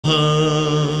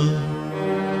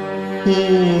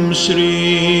Om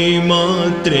Shri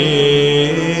Matre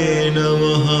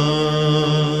Namaha.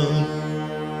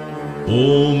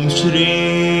 Om Shri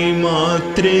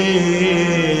Matre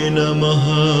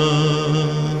Namaha.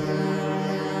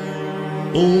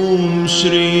 Om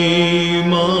Shri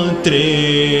Matre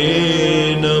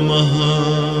Namaha.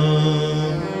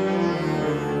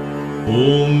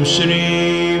 Om Shri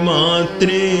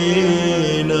Matre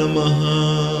Namaha.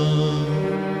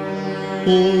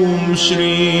 Om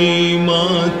Shri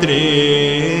Matre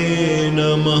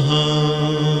Namaha.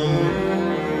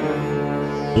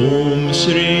 Om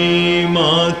Shri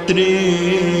Matre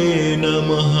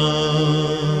Namaha.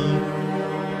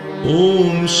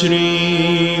 Om Shri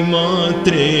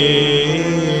Matre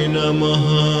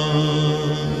Namaha.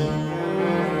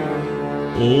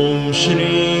 Om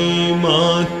Shri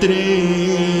Matre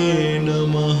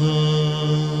Namaha.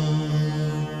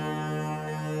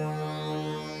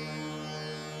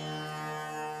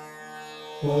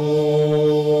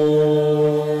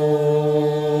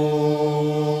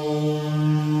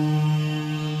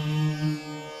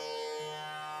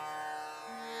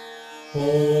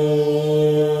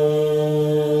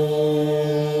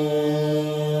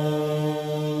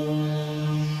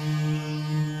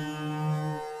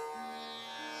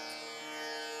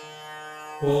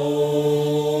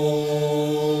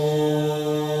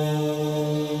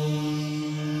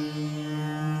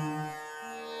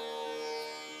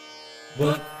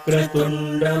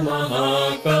 वक्रतुण्ड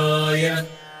महाकाय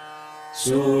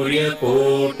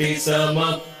सूर्यकोटि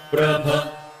समप्रभ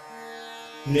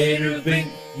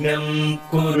निर्विघ्नं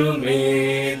कुरु मे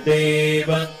देव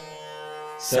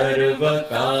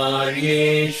सर्वकार्येषु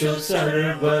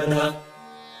सर्वदा।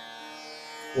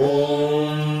 ॐ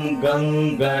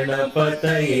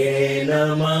गणपतये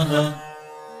नमः।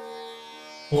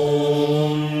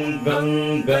 ॐ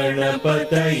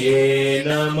गणपतये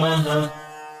नमः।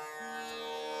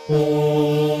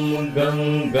 ॐ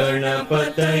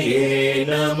गणपतये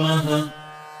नमः।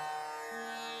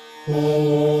 ॐ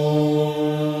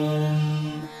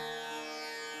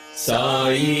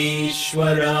साईश्वराय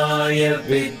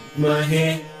विद्महे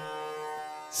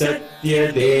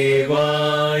सत्यदेवाय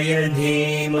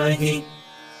धीमहि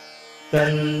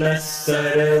तन्नः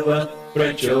सर्वः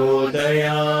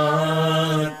प्रचोदयात्।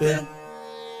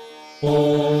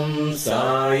 ॐ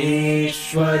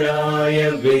साईश्वराय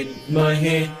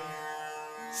विद्महे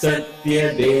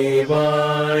सत्यदेवाय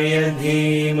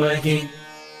धीमहि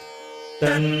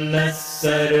तन्नः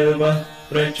सर्वः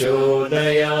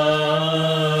प्रचोदयात्।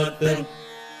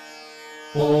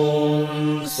 ॐ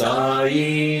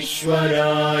साईश्वराय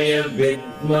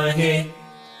विद्महे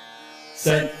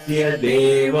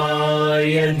सत्यदेवाय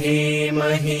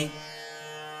धीमहि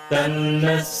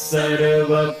तन्नः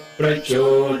सर्वः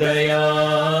प्रचोदयात्।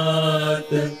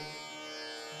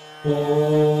 ॐ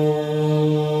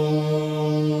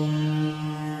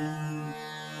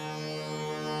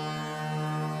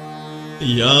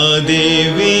या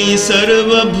देवी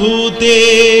सर्वभूतेषु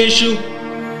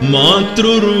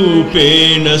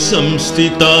मातृरूपेण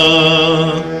संस्थिता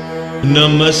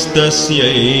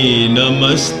नमस्तस्यै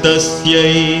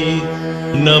नमस्तस्यै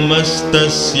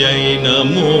नमस्तस्यै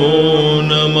नमो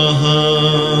नमः।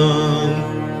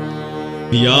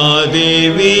 या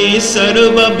देवी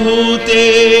सर्वभूतेषु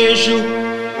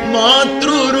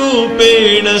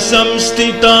मातृरूपेण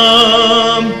संस्थिता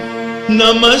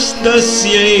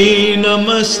नमस्तस्यै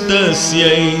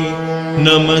नमस्तस्यै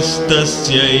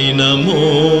नमस्तस्यै नमो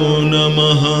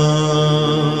नमः।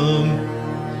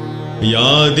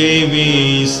 या देवी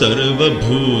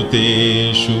सर्वभूतेषु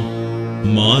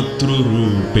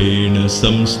मातृरूपेण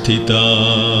संस्थिता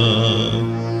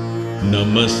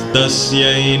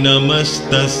नमस्तस्यै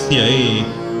नमस्तस्यै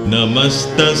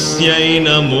नमस्तस्यै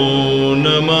नमो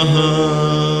नमः।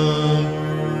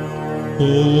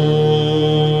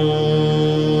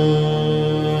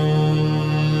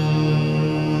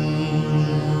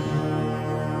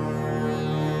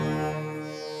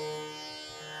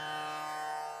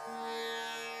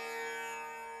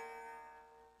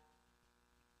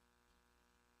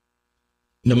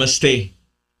 Namaste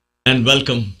and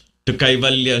welcome to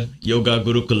Kaivalya Yoga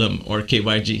Gurukulam or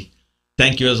KYG.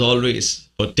 Thank you as always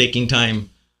for taking time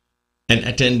and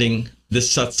attending this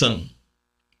satsang,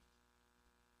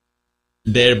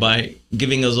 thereby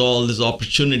giving us all this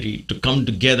opportunity to come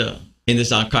together in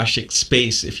this akashic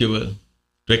space, if you will,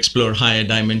 to explore higher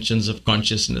dimensions of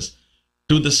consciousness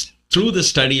through the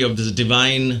study of this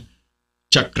divine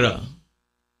chakra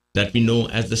that we know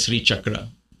as the Sri Chakra,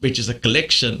 which is a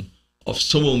collection of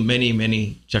so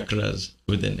many chakras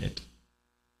within it.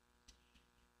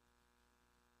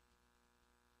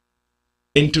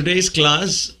 In today's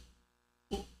class,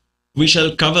 we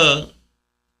shall cover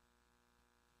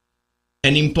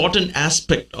an important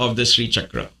aspect of the Sri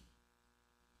Chakra.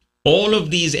 All of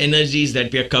these energies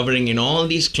that we are covering in all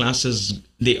these classes,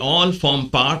 they all form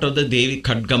part of the Devi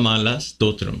Khadgamala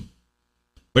Stotram.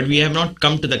 But we have not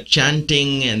come to the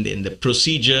chanting and the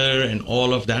procedure and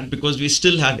all of that, because we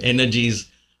still have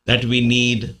energies that we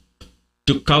need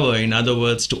to cover. In other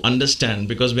words, to understand.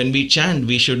 Because when we chant,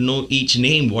 we should know each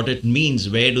name, what it means,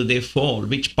 where do they fall,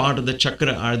 which part of the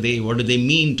chakra are they, what do they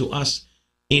mean to us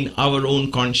in our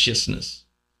own consciousness.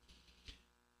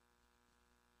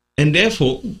 And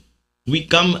therefore, we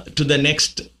come to the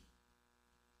next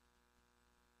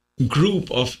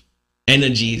group of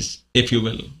energies, if you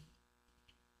will.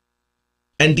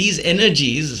 And these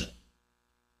energies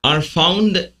are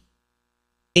found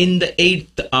in the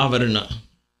 8th avarana,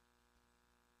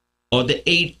 or the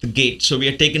 8th gate. So we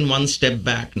are taken one step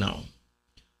back now.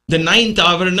 The 9th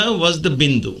avarana was the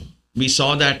bindu. We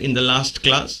saw that in the last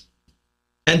class.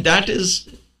 And that is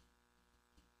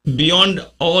beyond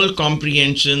all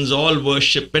comprehensions, all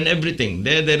worship and everything.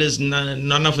 There is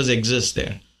none of us exists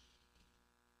there.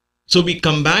 So we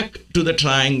come back to the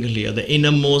triangle here, the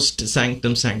innermost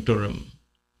sanctum sanctorum.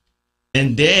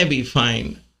 And there we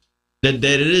find that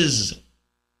there is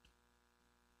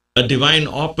a divine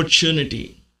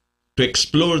opportunity to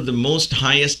explore the most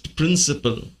highest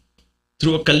principle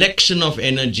through a collection of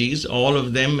energies, all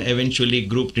of them eventually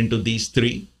grouped into these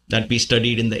three that we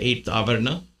studied in the 8th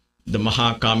avarana, the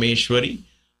Maha Kameshwari,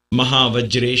 Maha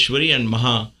Vajreshwari and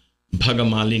Maha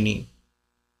Bhagamalini.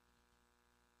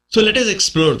 So let us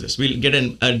explore this. We'll get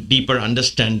a deeper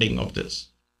understanding of this.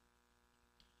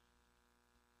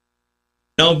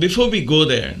 Now, before we go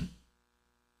there,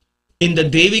 in the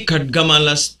Devi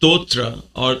Khadgamala Stotra,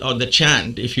 or the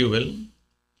chant, if you will,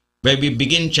 where we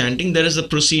begin chanting, there is a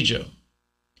procedure.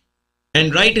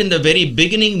 And right in the very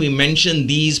beginning, we mention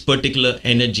these particular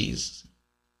energies.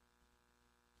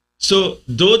 So,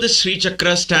 though the Sri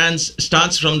Chakra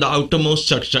starts from the outermost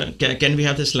chakra, can we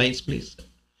have the slides, please?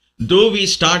 Though we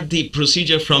start the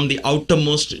procedure from the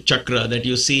outermost chakra that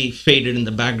you see faded in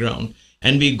the background,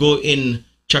 and we go in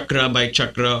chakra by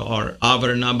chakra, or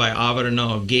avarana by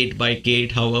avarana, or gate by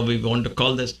gate, however we want to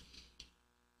call this.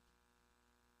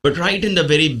 But right in the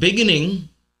very beginning,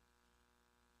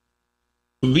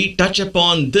 we touch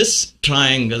upon this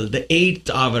triangle, the 8th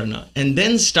avarana, and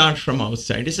then start from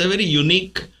outside. It's a very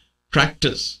unique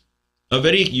practice, a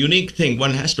very unique thing.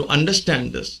 One has to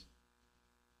understand this.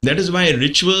 That is why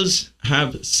rituals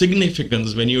have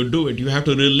significance. When you do it, you have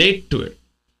to relate to it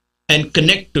and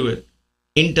connect to it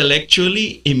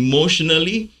intellectually,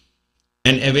 emotionally,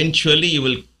 and eventually you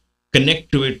will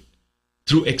connect to it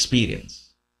through experience.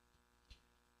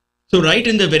 So right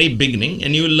in the very beginning,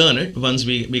 and you will learn it once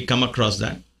we come across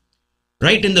that,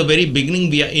 right in the very beginning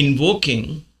we are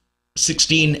invoking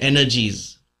 16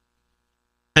 energies.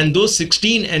 And those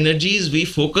 16 energies, we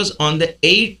focus on the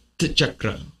 8th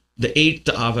chakra, the 8th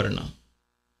avarana.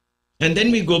 And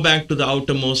then we go back to the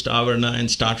outermost avarana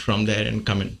and start from there and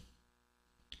come in.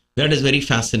 That is very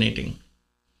fascinating.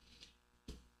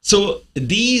 So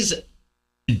these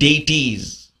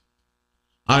deities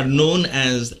are known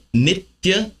as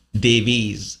Nitya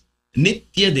Devis.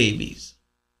 Nitya Devis.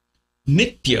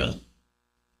 Nitya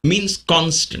means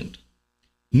constant.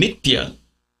 Nitya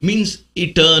means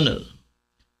eternal.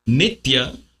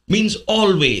 Nitya means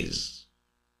always.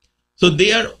 So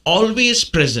they are always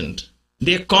present.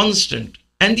 They are constant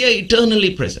and they are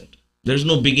eternally present. There is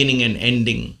no beginning and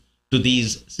ending to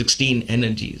these 16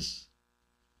 energies.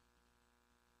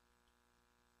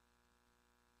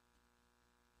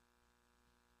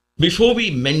 Before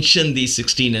we mention these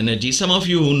 16 energies, some of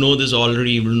you who know this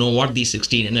already will know what these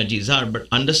 16 energies are, but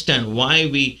understand why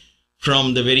we,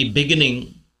 from the very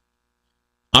beginning,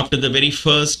 after the very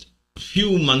first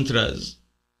few mantras,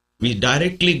 we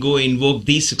directly go invoke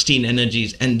these 16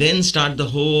 energies and then start the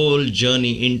whole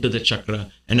journey into the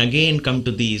chakra and again come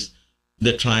to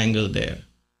the triangle there.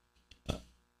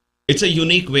 It's a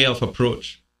unique way of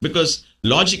approach, because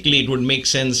logically it would make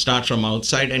sense start from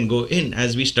outside and go in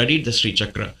as we studied the Sri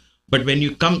Chakra. But when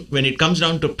it comes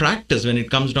down to practice, when it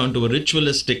comes down to a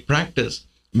ritualistic practice,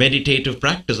 meditative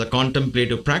practice, a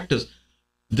contemplative practice,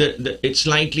 it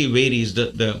slightly varies.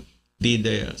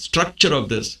 The structure of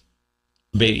this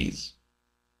varies.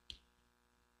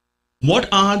 What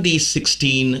are these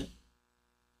 16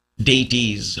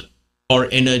 deities or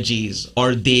energies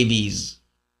or devis?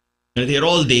 They are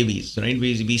all devis, right?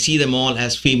 We see them all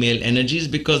as female energies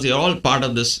because they are all part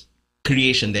of this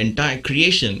creation. The entire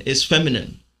creation is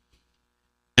feminine.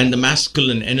 And the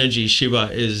masculine energy, Shiva,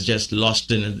 is just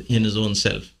lost in his own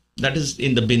self. That is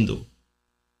in the bindu.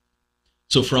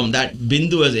 So from that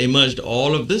Bindu has emerged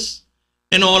all of this,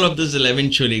 and all of this will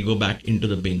eventually go back into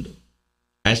the Bindu.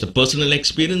 As a personal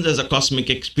experience, as a cosmic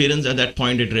experience, at that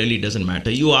point it really doesn't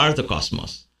matter. You are the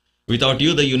cosmos. Without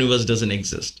you, the universe doesn't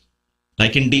exist.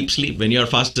 Like in deep sleep, when you're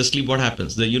fast asleep, what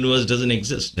happens? The universe doesn't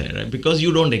exist there, right? Because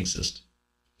you don't exist.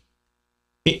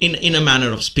 In a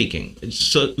manner of speaking.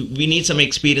 So we need some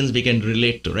experience we can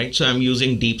relate to, right? So I'm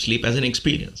using deep sleep as an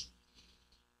experience.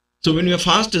 So when we are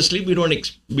fast asleep,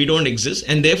 we don't exist,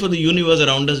 and therefore the universe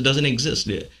around us doesn't exist.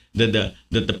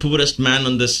 The poorest man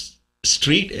on this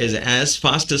street is as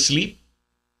fast asleep,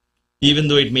 even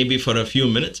though it may be for a few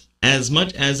minutes, as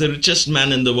much as the richest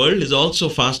man in the world is also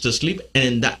fast asleep. And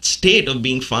in that state of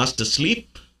being fast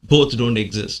asleep, both don't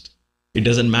exist. It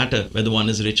doesn't matter whether one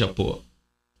is rich or poor.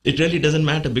 It really doesn't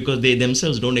matter, because they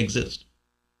themselves don't exist.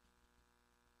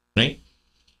 Right?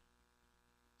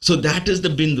 So that is the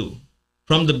Bindu.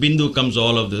 From the Bindu comes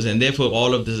all of this, and therefore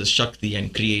all of this is Shakti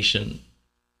and creation.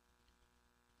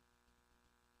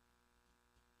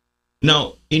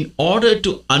 Now, in order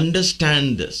to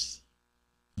understand this,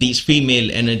 these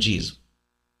female energies,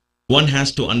 one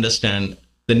has to understand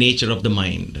the nature of the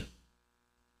mind.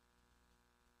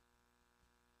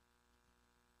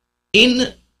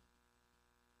 In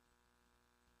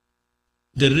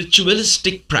the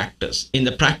ritualistic practice, in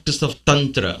the practice of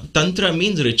Tantra, Tantra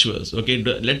means rituals, okay?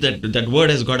 That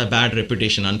word has got a bad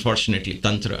reputation, unfortunately,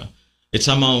 Tantra. It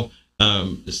somehow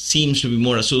seems to be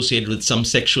more associated with some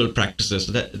sexual practices.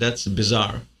 That's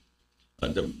bizarre.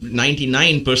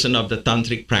 99% of the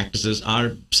tantric practices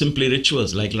are simply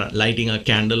rituals, like lighting a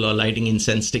candle or lighting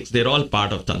incense sticks. They're all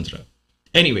part of Tantra.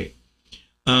 Anyway,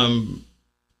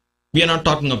 we are not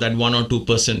talking of that 1 or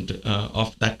 2%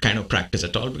 of that kind of practice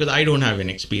at all, because I don't have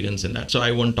any experience in that, so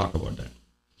I won't talk about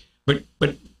that.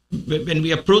 But when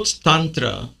we approach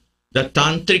Tantra, the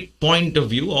tantric point of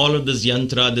view, all of this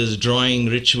yantra, this drawing,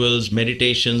 rituals,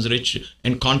 meditations,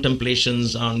 and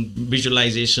contemplations on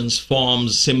visualizations,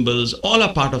 forms, symbols, all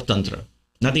are part of Tantra.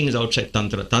 Nothing is outside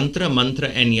Tantra. Tantra, mantra,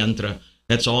 and yantra.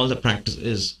 That's all the practice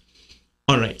is.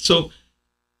 All right. So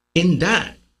in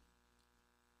that,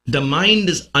 the mind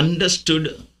is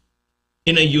understood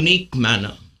in a unique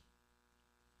manner.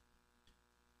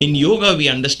 In yoga, we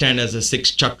understand as the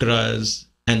 6 chakras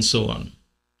and so on.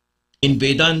 In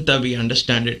Vedanta, we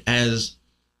understand it as,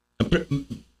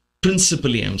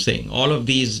 principally I'm saying, all of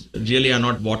these really are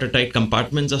not watertight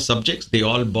compartments or subjects. They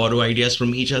all borrow ideas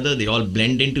from each other. They all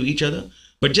blend into each other.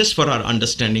 But just for our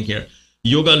understanding here,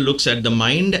 yoga looks at the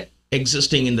mind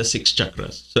existing in the 6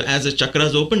 chakras. So as the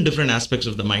chakras open, different aspects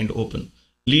of the mind open,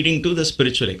 leading to the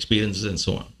spiritual experiences and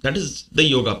so on. That is the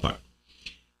yoga part.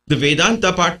 The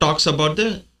Vedanta part talks about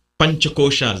the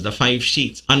Panchakoshas, the 5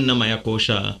 sheets, Annamaya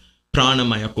Kosha,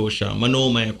 Pranamaya Kosha,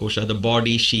 Manomaya Kosha, the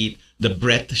body sheet, the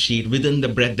breath sheet. Within the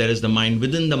breath, there is the mind.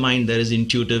 Within the mind, there is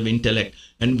intuitive intellect.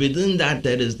 And within that,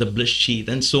 there is the bliss sheet,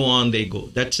 and so on they go.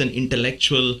 That's an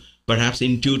intellectual, perhaps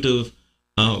intuitive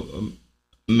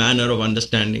manner of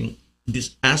understanding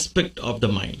this aspect of the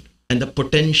mind and the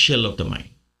potential of the mind.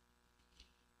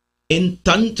 In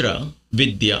Tantra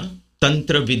Vidya,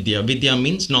 Vidya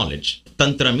means knowledge.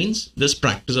 Tantra means this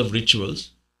practice of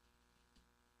rituals.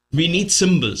 We need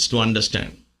symbols to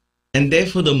understand. And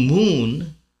therefore the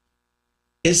moon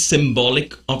is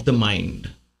symbolic of the mind.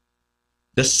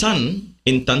 The sun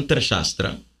in Tantra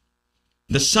Shastra,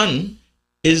 the sun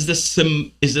is the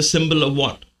symbol of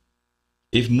what?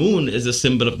 If moon is the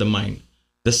symbol of the mind,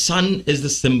 the sun is the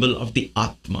symbol of the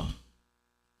Atma.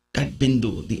 That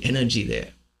Bindu, the energy there.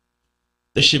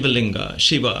 The Shivalinga,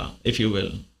 Shiva, if you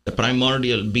will, the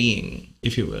primordial being,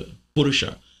 if you will,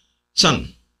 Purusha,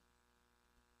 sun.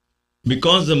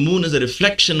 Because the moon is a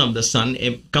reflection of the sun,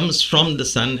 it comes from the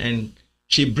sun, and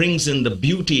she brings in the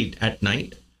beauty at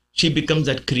night. She becomes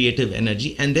that creative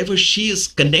energy, and therefore she is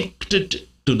connected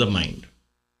to the mind.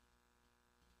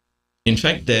 In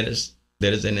fact, there is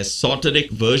an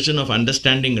esoteric version of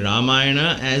understanding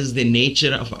Ramayana as the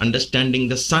nature of understanding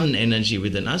the sun energy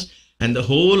within us. And the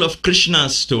whole of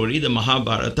Krishna's story, the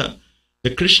Mahabharata,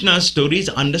 the Krishna's story is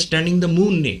understanding the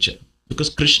moon nature, because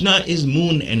Krishna is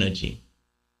moon energy.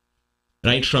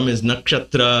 Right from his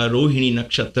nakshatra, Rohini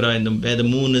nakshatra, and where the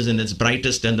moon is in its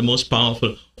brightest and the most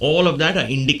powerful, all of that are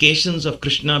indications of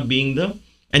Krishna being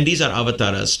and these are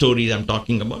avatars, stories I'm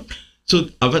talking about. So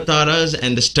avatars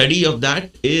and the study of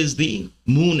that is the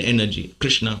moon energy,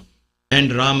 Krishna,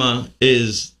 and Rama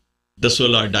is the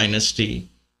solar dynasty,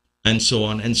 and so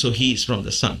on. And so he is from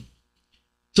the sun.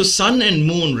 So sun and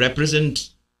moon represent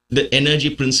the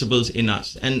energy principles in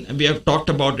us. And we have talked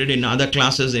about it in other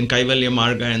classes in Kaivalya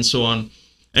Marga and so on.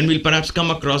 And we'll perhaps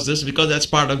come across this because that's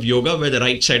part of yoga, where the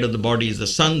right side of the body is the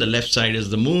sun, the left side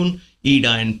is the moon. Ida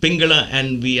and Pingala,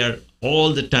 and we are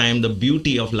all the time, the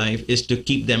beauty of life is to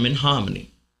keep them in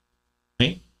harmony.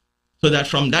 Right? So that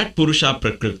from that Purusha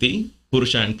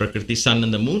and Prakriti, sun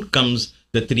and the moon, comes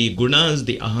the three gunas,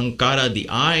 the ahankara, the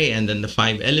I, and then the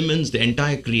five elements, the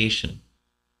entire creation.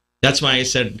 That's why I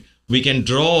said we can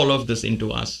draw all of this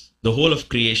into us, the whole of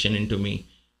creation into me,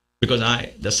 because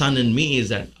the sun in me is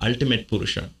that ultimate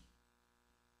Purusha.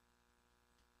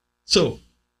 So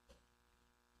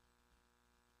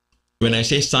when I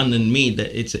say sun in me,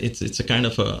 that it's a kind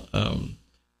of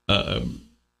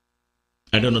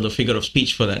I don't know the figure of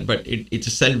speech for that, but it's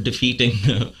a self-defeating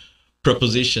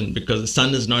proposition, because the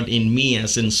sun is not in me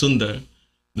as in Sunder.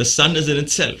 The sun is in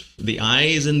itself. The I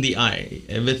is in the I.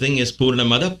 Everything is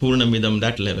Purnamada, Purnamidam,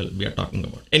 that level we are talking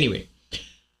about. Anyway,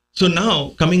 so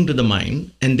now coming to the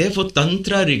mind, and therefore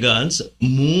Tantra regards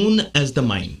moon as the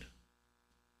mind.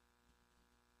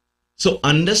 So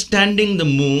understanding the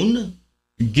moon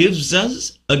gives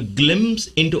us a glimpse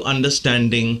into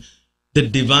understanding the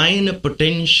divine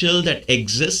potential that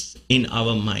exists in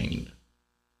our mind.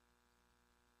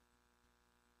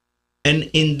 And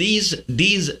in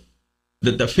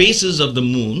the phases of the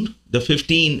moon, the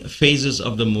 15 phases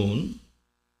of the moon,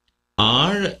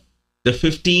 are the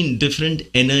 15 different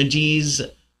energies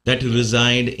that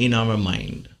reside in our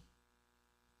mind.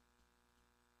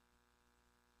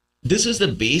 This is the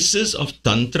basis of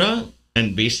Tantra,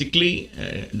 and basically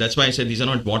that's why I said these are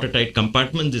not watertight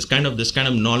compartments. This kind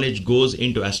of knowledge goes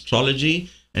into astrology,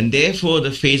 and therefore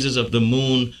the phases of the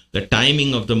moon, the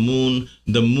timing of the moon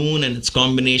and its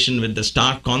combination with the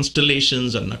star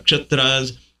constellations or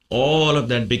nakshatras, all of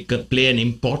that play an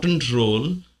important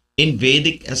role in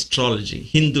Vedic astrology,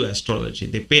 Hindu astrology.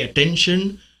 They pay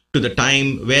attention to the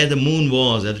time where the moon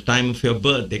was at the time of your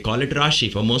birth. They call it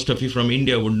Rashi. For most of you from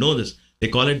India would know this. They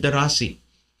call it the Rasi.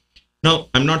 Now,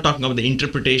 I'm not talking about the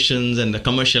interpretations and the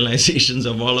commercializations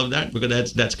of all of that,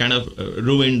 because that's kind of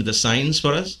ruined the science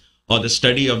for us, or the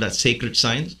study of that sacred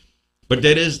science. But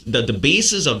there is the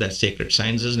basis of that sacred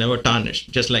science is never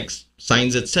tarnished. Just like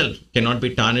science itself cannot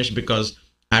be tarnished because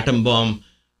atom bomb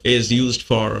is used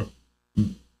for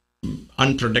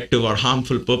unproductive or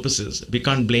harmful purposes. We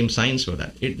can't blame science for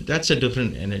that. That's a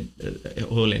different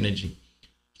whole energy.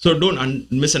 So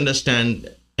don't misunderstand.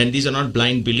 And these are not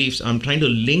blind beliefs. I'm trying to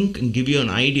link and give you an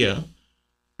idea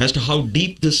as to how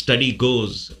deep this study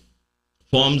goes,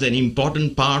 forms an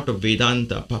important part of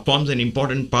Vedanta, forms an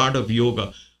important part of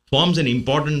yoga, forms an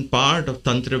important part of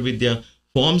Tantra Vidya,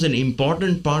 forms an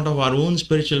important part of our own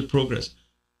spiritual progress.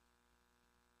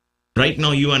 Right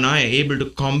now, you and I are able to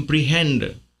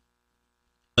comprehend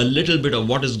a little bit of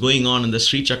what is going on in the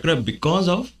Sri Chakra because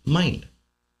of mind.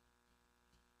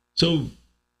 So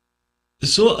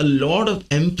a lot of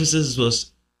emphasis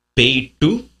was paid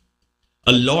to,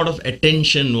 a lot of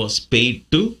attention was paid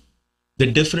to the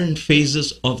different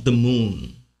phases of the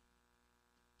moon.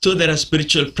 So there are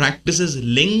spiritual practices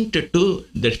linked to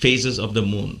the phases of the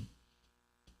moon.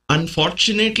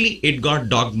 Unfortunately, it got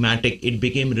dogmatic, it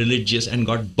became religious and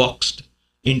got boxed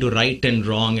into right and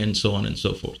wrong and so on and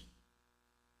so forth.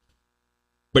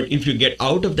 But if you get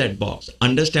out of that box,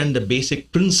 understand the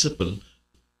basic principle,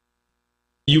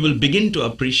 you will begin to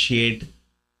appreciate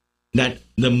that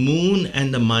the moon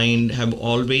and the mind have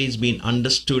always been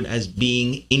understood as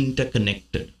being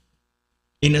interconnected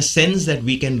in a sense that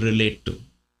we can relate to.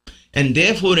 And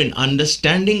therefore, in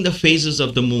understanding the phases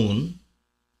of the moon,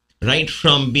 right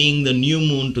from being the new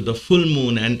moon to the full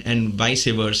moon and vice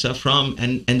versa,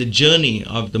 and the journey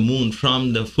of the moon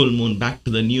from the full moon back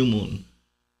to the new moon,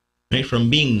 right? From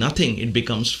being nothing, it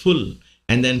becomes full.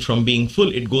 And then from being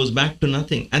full, it goes back to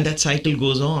nothing. And that cycle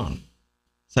goes on.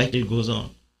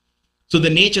 So the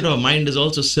nature of our mind is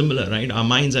also similar, right? Our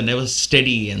minds are never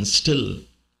steady and still.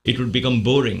 It would become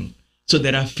boring. So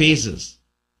there are phases.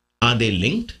 Are they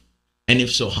linked? And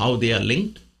if so, how they are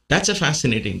linked? That's a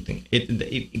fascinating thing.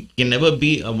 It can never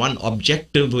be a one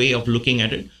objective way of looking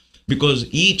at it, because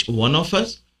each one of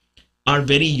us are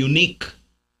very unique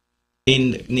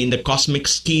in the cosmic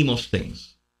scheme of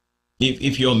things.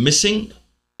 If you're missing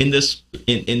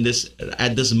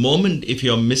at this moment, if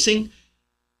you're missing,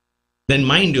 then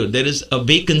mind you, there is a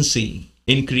vacancy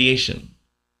in creation.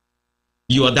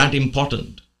 You are that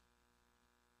important.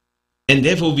 And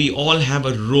therefore, we all have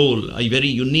a role, a very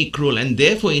unique role. And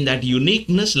therefore, in that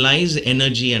uniqueness lies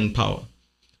energy and power.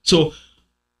 So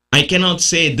I cannot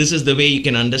say this is the way you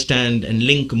can understand and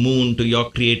link moon to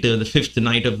your creator, the fifth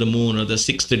night of the moon or the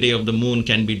sixth day of the moon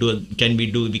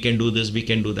we can do this, we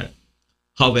can do that.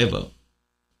 However,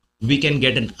 we can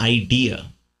get an idea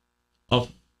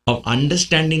of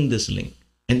understanding this link.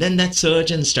 And then that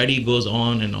search and study goes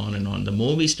on and on and on. The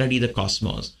more we study the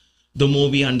cosmos, the more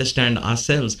we understand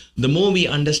ourselves. The more we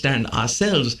understand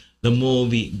ourselves, the more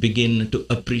we begin to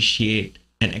appreciate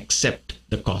and accept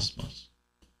the cosmos.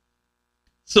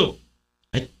 So,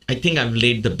 I think I've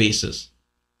laid the basis.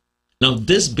 Now,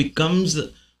 this becomes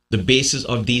the basis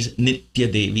of these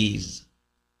Nitya Devis.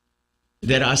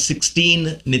 There are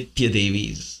 16 Nitya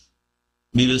Devis.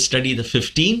 We will study the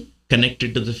 15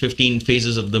 connected to the 15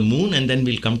 phases of the moon, and then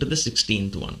we'll come to the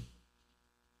 16th one.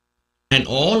 And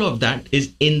all of that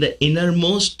is in the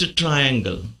innermost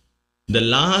triangle, the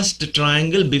last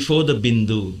triangle before the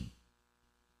Bindu.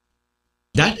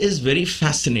 That is very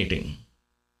fascinating.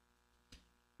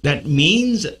 That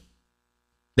means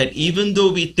that even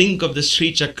though we think of the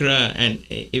Sri Chakra, and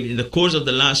in the course of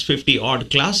the last 50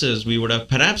 odd classes, we would have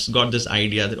perhaps got this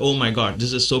idea that, oh my God,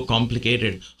 this is so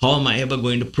complicated. How am I ever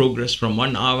going to progress from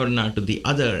one avarana to the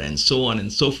other, and so on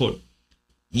and so forth?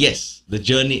 Yes, the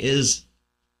journey is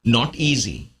not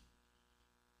easy.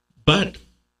 But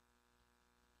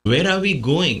where are we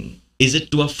going? Is it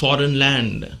to a foreign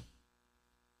land?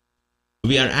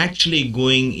 We are actually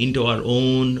going into our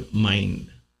own mind.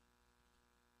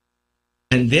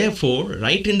 And therefore,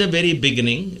 right in the very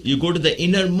beginning, you go to the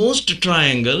innermost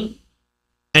triangle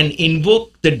and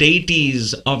invoke the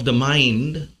deities of the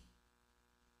mind,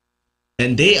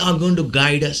 and they are going to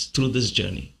guide us through this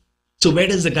journey. So where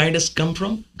does the guidance come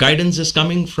from? Guidance is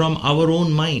coming from our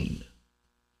own mind,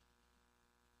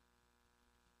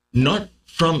 not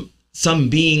from some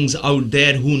beings out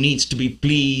there who needs to be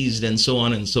pleased and so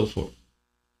on and so forth.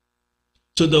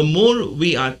 So the more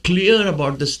we are clear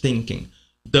about this thinking,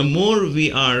 the more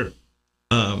we are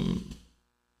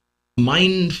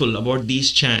mindful about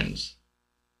these chants,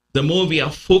 the more we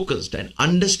are focused and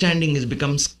understanding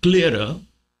becomes clearer,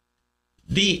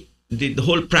 the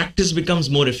whole practice becomes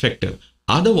more effective.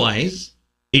 Otherwise,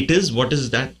 it is what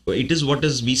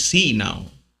we see now.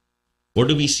 What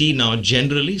do we see now,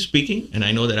 generally speaking? And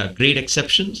I know there are great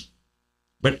exceptions,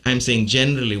 but I'm saying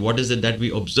generally, what is it that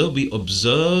we observe? We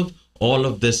observe all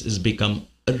of this has become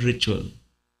a ritual.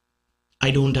 I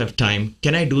don't have time.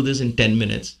 Can I do this in 10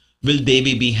 minutes? Will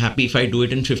Devi be happy if I do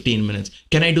it in 15 minutes?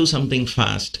 Can I do something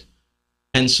fast?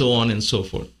 And so on and so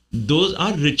forth. Those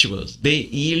are rituals. They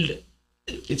yield,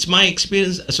 it's my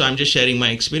experience, so I'm just sharing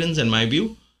my experience and my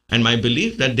view and my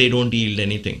belief that they don't yield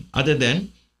anything other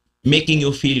than making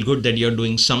you feel good that you're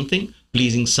doing something,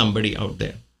 pleasing somebody out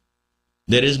there.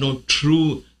 There is no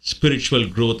true spiritual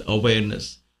growth,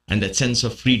 awareness, and that sense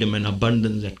of freedom and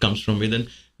abundance that comes from within.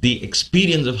 The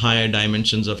experience of higher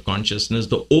dimensions of consciousness,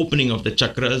 the opening of the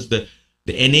chakras, the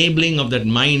enabling of that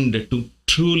mind to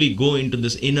truly go into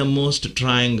this innermost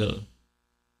triangle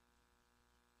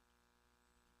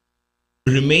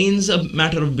remains a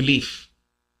matter of belief.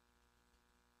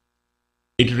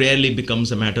 It rarely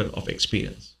becomes a matter of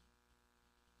experience.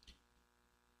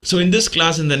 So in this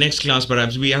class, in the next class,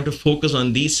 perhaps we have to focus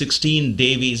on these 16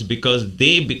 Devis, because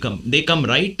they come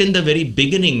right in the very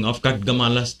beginning of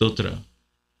Khadgamala Stotra.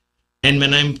 And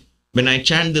when I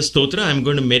chant this stotra, I'm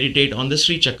going to meditate on the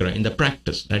Sri Chakra in the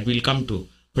practice that we'll come to.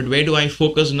 But where do I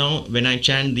focus now? When I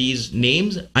chant these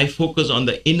names, I focus on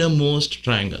the innermost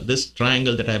triangle. This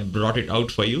triangle that I brought it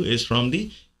out for you is from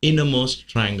the innermost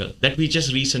triangle that we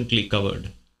just recently covered.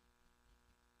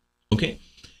 Okay?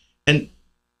 And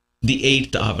the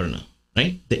 8th avarana,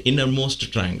 right? The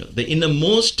innermost triangle. The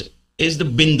innermost is the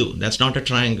bindu. That's not a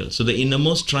triangle. So the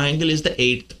innermost triangle is the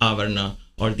 8th avarana,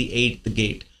 or the 8th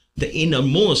gate. The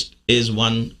innermost is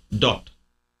one dot.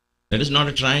 That is not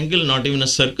a triangle, not even a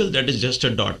circle. That is just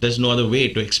a dot. There's no other way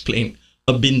to explain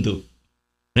a bindu,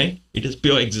 right? It is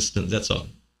pure existence. That's all.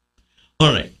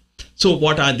 All right. So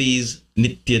what are these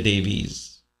Nitya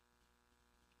Devis?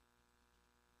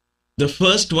 The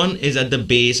first one is at the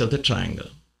base of the triangle.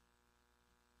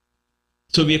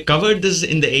 So we have covered this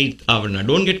in the 8th avarana.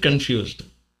 Don't get confused.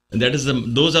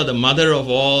 Those are the mother of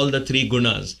all the 3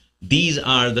 gunas. These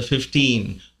are the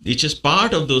 15, which is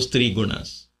part of those 3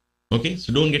 gunas. Okay,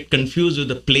 so don't get confused with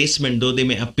the placement, though they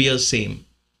may appear same.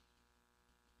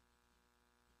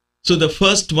 So the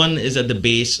first one is at the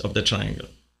base of the triangle.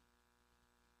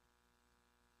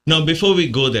 Now, before we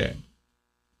go there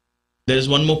is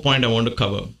one more point I want to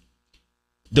cover.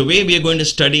 The way we are going to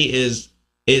study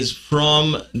is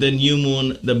from the new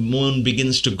moon, the moon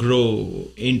begins to grow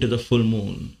into the full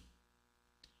moon.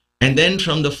 And then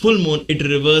from the full moon, it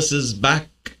reverses back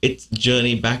its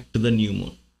journey back to the new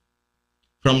moon.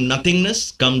 From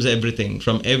nothingness comes everything.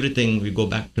 From everything, we go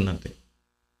back to nothing.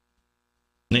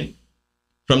 Right?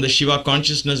 From the Shiva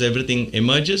consciousness, everything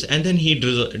emerges, and then he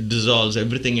dissolves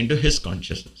everything into his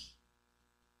consciousness.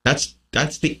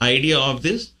 That's the idea of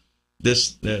this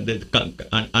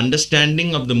the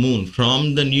understanding of the moon.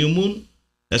 From the new moon,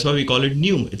 That's why we call it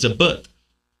new. It's a birth.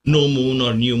 No moon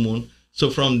or new moon. So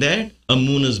from there, a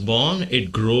moon is born,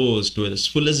 it grows to its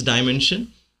fullest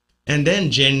dimension, and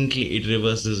then gently it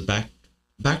reverses back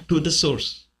to the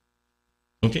source.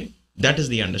 Okay, that is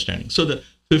the understanding. So the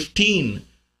 15,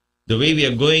 the way we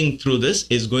are going through this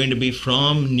is going to be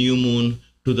from new moon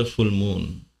to the full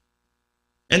moon.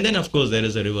 And then of course there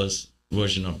is a reverse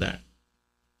version of that.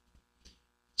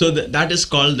 So that is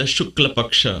called the Shukla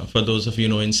Paksha, for those of you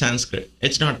know in Sanskrit.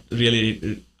 It's not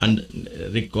really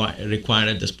required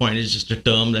at this point. It's just a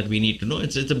term that we need to know.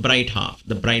 It's a bright half,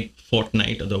 the bright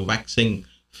fortnight or the waxing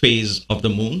phase of the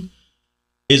moon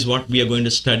is what we are going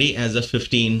to study as the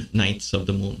 15 nights of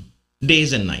the moon,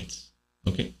 days and nights.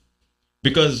 Okay,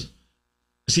 because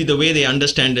see, the way they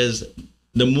understand is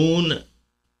the moon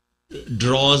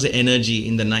draws energy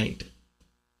in the night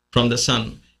from the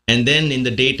sun, and then in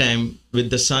the daytime with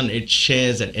the sun it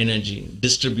shares that energy,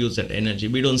 distributes that energy.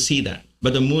 We don't see that,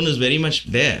 but the moon is very much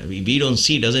there. We don't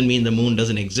see doesn't mean the moon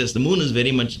doesn't exist. The moon is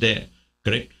very much there,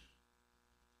 correct?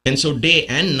 And so day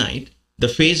and night, the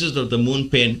phases of the moon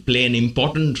play an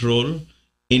important role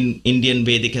in Indian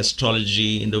Vedic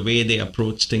astrology, in the way they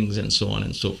approach things and so on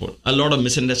and so forth. A lot of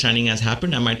misunderstanding has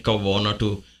happened. I might cover one or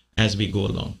two as we go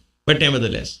along. But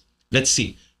nevertheless, let's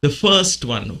see. The first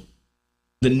one,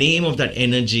 the name of that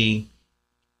energy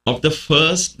of the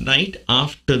first night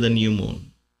after the new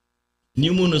moon.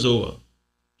 New moon is over.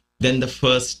 Then the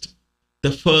first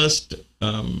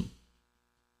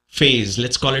phase,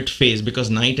 let's call it phase, because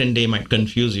night and day might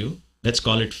confuse you. Let's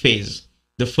call it phase,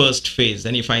 the first phase.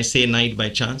 And if I say night by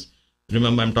chance,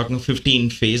 remember I'm talking 15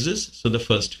 phases. So the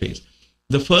first phase.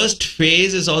 The first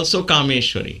phase is also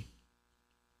Kameshwari.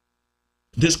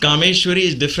 This Kameshwari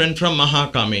is different from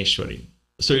Mahakameshwari.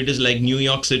 So it is like New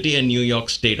York City and New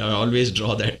York State. I always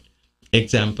draw that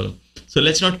example. So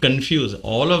let's not confuse.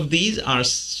 All of these are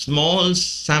small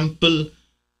sample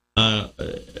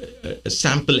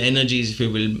energies, if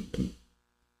you will,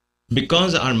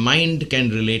 because our mind can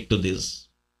relate to this.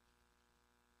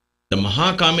 The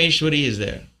Mahakameshwari is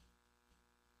there,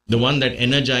 the one that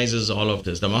energizes all of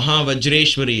this. The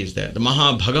Mahavajreshwari is there. The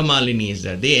Mahabhagamalini is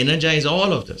there. They energize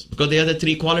all of this because they are the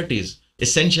three qualities,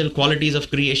 essential qualities of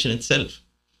creation itself.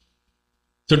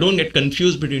 So don't get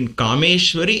confused between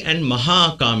Kameshwari and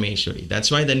Mahakameshwari.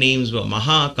 That's why the names were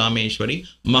Mahakameshwari,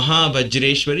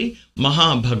 Mahavajreshwari,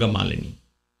 Mahabhagamalini.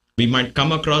 We might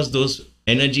come across those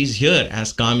energies here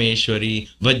as Kameshwari,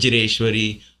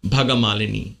 Vajreshwari,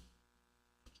 Bhagamalini.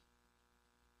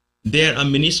 They are a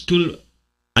minuscule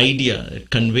idea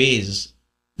that conveys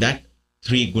that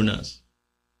three gunas.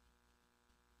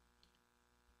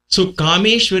 So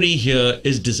Kameshwari here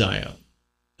is desire.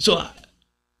 So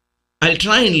I'll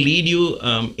try and lead you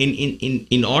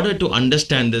in order to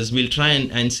understand this. We'll try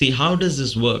and see how does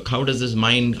this work? How does this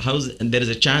mind, there is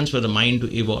a chance for the mind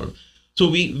to evolve. So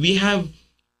we have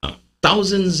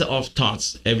thousands of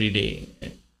thoughts every day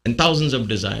and thousands of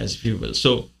desires, if you will.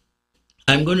 So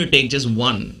I'm going to take just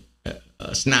one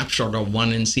a snapshot of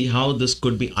one and see how this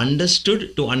could be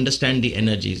understood to understand the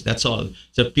energies. That's all.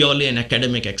 It's a purely an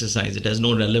academic exercise. It has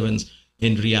no relevance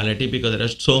in reality because there are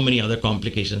so many other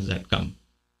complications that come.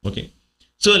 Okay.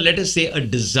 So let us say a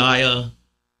desire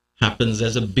happens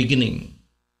as a beginning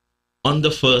on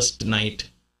the first night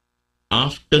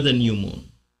after the new moon.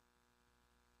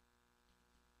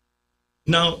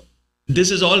 Now,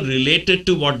 this is all related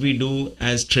to what we do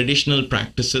as traditional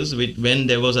practices, when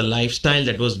there was a lifestyle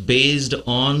that was based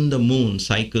on the moon,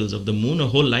 cycles of the moon, a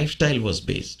whole lifestyle was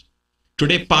based.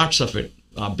 Today, parts of it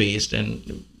are based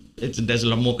and there's a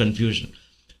lot more confusion.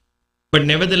 But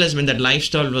nevertheless, when that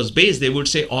lifestyle was based, they would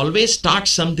say always start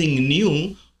something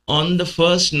new on the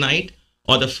first night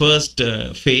or the first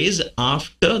phase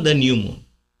after the new moon.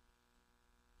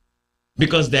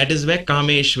 Because that is where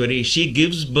Kameshwari, she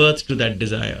gives birth to that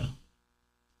desire.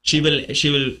 She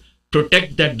will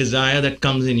protect that desire that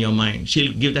comes in your mind.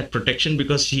 She'll give that protection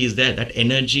because she is there. That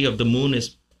energy of the moon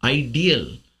is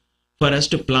ideal for us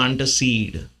to plant a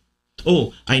seed.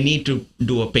 Oh, I need to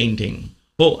do a painting.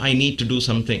 Oh, I need to do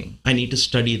something. I need to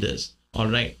study this. All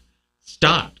right.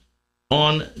 Start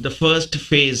on the first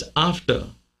phase after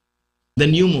the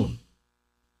new moon.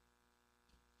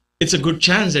 It's a good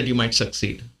chance that you might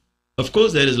succeed. Of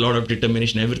course, there is a lot of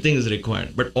determination. Everything is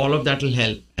required. But all of that will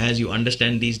help as you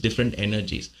understand these different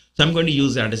energies. So I'm going to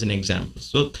use that as an example.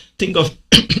 So think of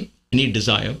any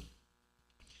desire.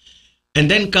 And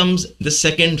then comes the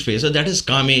second phase. So that is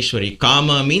Kameshwari.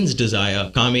 Kama means desire.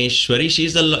 Kameshwari,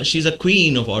 she's a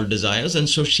queen of all desires. And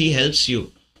so she helps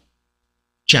you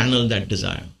channel that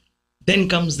desire. Then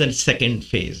comes the second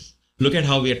phase. Look at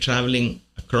how we are traveling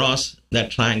across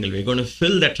that triangle. We're going to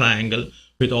fill that triangle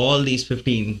with all these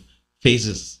 15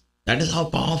 phases. That is how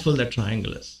powerful that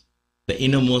triangle is, the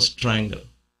innermost triangle.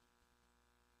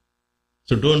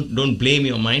 So don't blame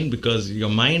your mind, because your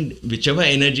mind, whichever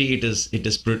energy it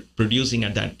is producing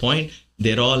at that point,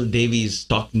 they're all Devis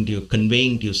talking to you,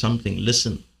 conveying to you something.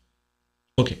 Listen.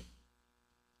 Okay.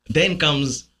 Then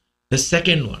comes the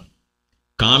second one,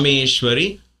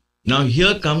 Kameshwari. Now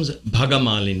here comes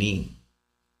Bhagamalini.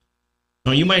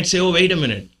 Now you might say, oh, wait a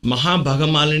minute.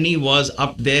 Mahabhagamalini was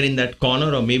up there in that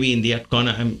corner, or maybe in that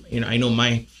corner. I know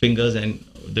my fingers and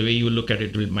the way you look at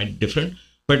it might be different.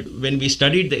 But when we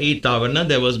studied the 8th Avarna,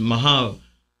 there was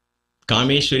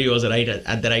Kameshwari was right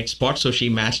at the right spot, so she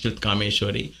matched with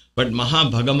Kameshwari. But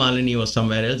Mahabhagamalini was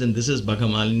somewhere else, and this is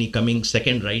Bhagamalini coming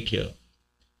second right here.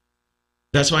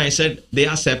 That's why I said they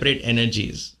are separate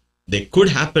energies. They could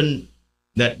happen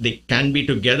that they can be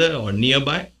together or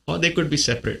nearby, or they could be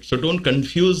separate. So don't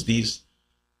confuse these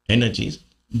energies.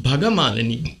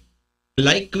 Bhagamalini,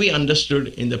 like we understood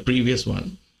in the previous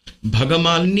one,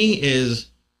 Bhagamalini is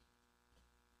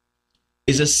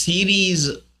a series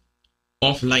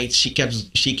of lights she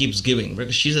keeps giving,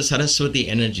 because she's a Saraswati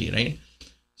energy, right?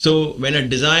 So when a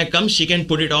desire comes, she can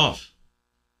put it off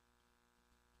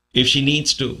if she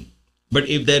needs to. But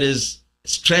if there is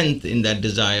strength in that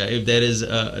desire, if there is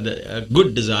a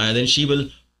good desire, then she will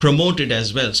promote it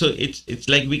as well. So it's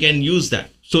like we can use that.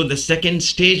 So the second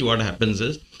stage, what happens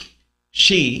is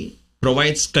she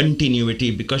provides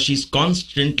continuity, because she's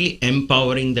constantly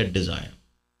empowering that desire.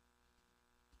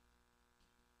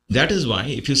 That is why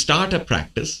if you start a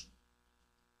practice,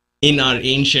 in our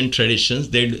ancient traditions,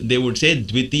 they would say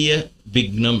Dvitiya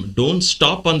Vignam. Don't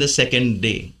stop on the second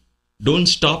day. Don't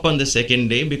stop on the second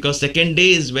day, because second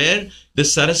day is where the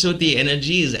Saraswati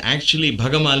energy is actually,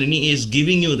 Bhagamalini is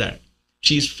giving you that.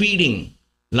 She's feeding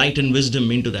light and wisdom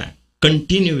into that.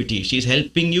 Continuity. She's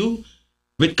helping you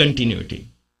with continuity.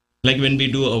 Like when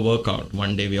we do a workout,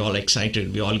 one day we're all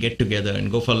excited. We all get together and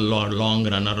go for a long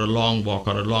run or a long walk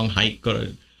or a long hike,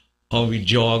 or we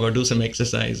jog or do some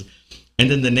exercise. And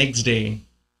then the next day,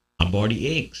 our body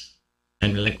aches.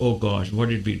 And we're like, oh gosh, what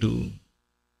did we do?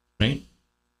 Right?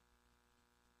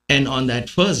 And on that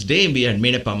first day, we had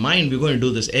made up our mind, we're going to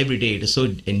do this every day. It is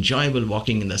so enjoyable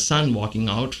walking in the sun, walking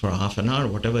out for half an hour,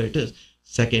 whatever it is.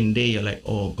 Second day, you're like,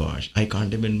 oh gosh, I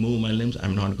can't even move my limbs.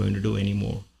 I'm not going to do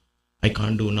anymore. I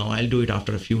can't do now. I'll do it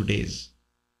after a few days.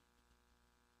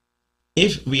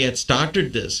 If we had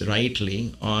started this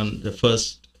rightly on the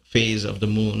first phase of the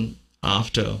moon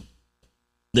after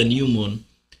the new moon,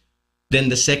 then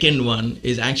the second one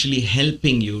is actually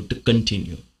helping you to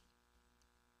continue.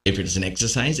 If it is an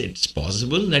exercise, it's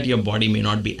possible that your body may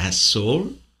not be as sore,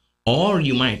 or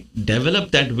you might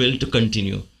develop that will to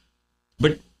continue.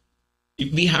 But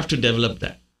we have to develop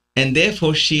that. And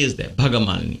therefore, she is there,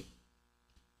 Bhagamalini.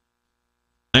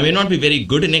 I may not be very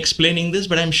good in explaining this,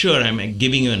 but I'm sure I'm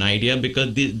giving you an idea,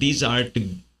 because these are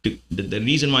the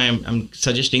reason why I'm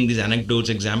suggesting these anecdotes,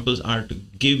 examples, are to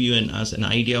give you and us an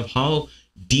idea of how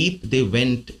deep they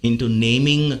went into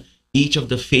naming each of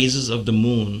the phases of the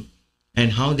moon,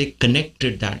 and how they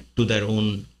connected that to their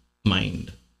own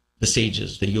mind, the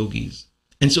sages, the yogis.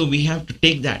 And so we have to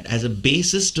take that as a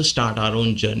basis to start our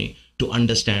own journey, to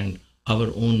understand our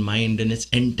own mind in its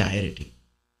entirety.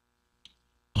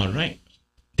 All right.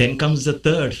 Then comes the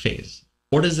third phase.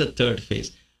 What is the third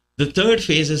phase? The third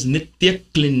phase is Nitya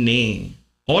Kline.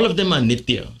 All of them are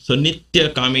Nitya. So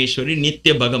Nitya Kameshwari,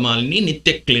 Nitya Bhagamalini,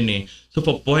 Nitya Kline. So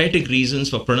for poetic reasons,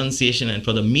 for pronunciation and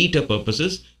for the meter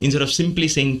purposes, instead of simply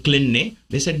saying Kline,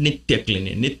 they said Nitya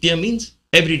Kline. Nitya means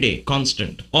every day,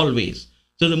 constant, always.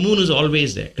 So the moon is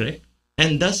always there, correct?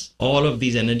 And thus all of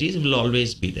these energies will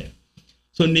always be there.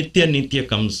 So Nitya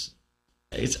comes.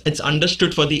 It's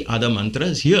understood for the other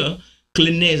mantras. Here,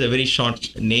 Kline is a very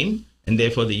short name, and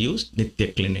therefore they use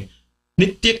Nitya Kline.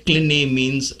 Nitya Kline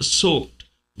means soaked,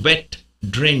 wet,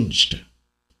 drenched.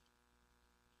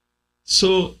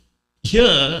 So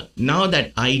here, now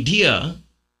that idea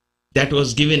that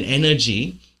was given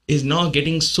energy is now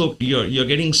getting soaked. You're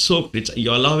getting soaked.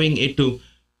 You're allowing it to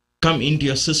come into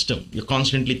your system. You're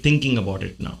constantly thinking about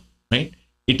it now, right?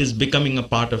 It is becoming a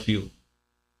part of you.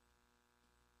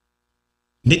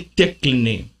 Nitya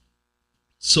Kline,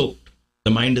 soaked. The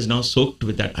mind is now soaked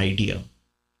with that idea.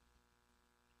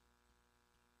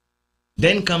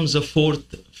 Then comes the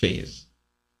fourth phase.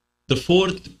 The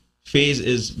fourth phase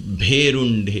is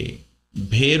Bherunde.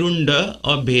 Bherunda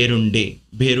or Bherunde.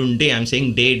 Bherunde, I'm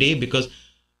saying day because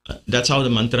that's how the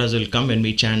mantras will come when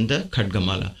we chant the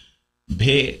Khadgamala.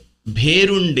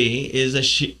 Bherunde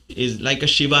is like a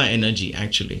Shiva energy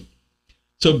actually.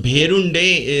 So Bherunde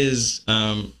is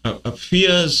a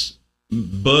fierce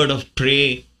bird of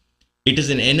prey It is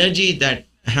an energy that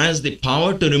has the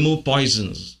power to remove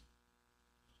poisons.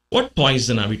 What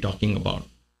poison are we talking about?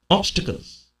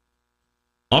 Obstacles.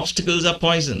 Obstacles are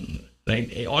poison,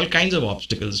 right? All kinds of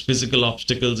obstacles. Physical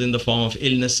obstacles in the form of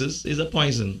illnesses is a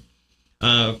poison.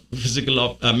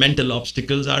 Mental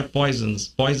obstacles are poisons.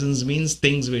 Poisons means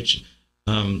things which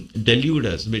delude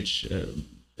us, which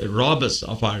rob us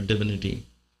of our divinity.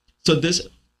 So this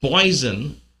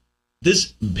poison,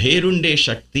 this Bherunde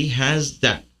Shakti has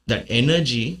that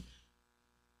energy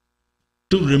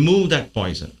to remove that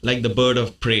poison, like the bird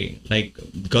of prey, like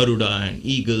Garuda and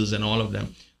eagles and all of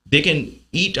them. They can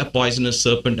eat a poisonous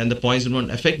serpent and the poison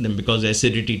won't affect them because the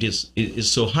acidity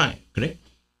is so high, correct?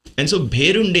 And so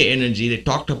Bherunde energy, they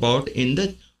talked about in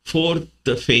the fourth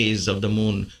phase of the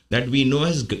moon that we know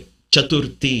as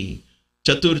Chaturthi.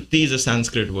 Chaturthi is a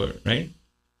Sanskrit word, right?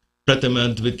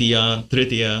 Prathama, Dvitiya,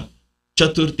 Tritiya,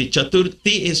 Chaturthi.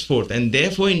 Chaturthi is fourth. And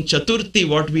therefore in Chaturthi,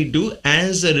 what we do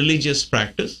as a religious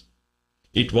practice,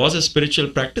 it was a spiritual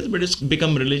practice, but it's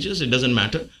become religious. It doesn't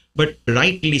matter. But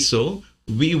rightly so,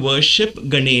 we worship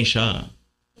Ganesha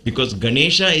because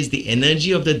Ganesha is the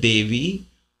energy of the Devi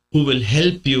who will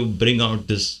help you bring out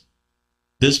this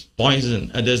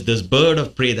poison, this bird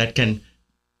of prey that can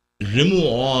remove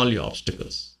all your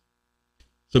obstacles.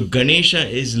 So Ganesha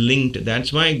is linked.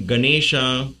 That's why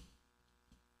Ganesha,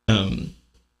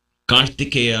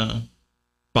 Kartikeya,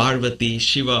 Parvati,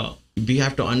 Shiva, we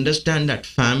have to understand that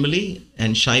family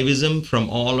and Shaivism from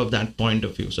all of that point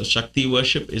of view. So Shakti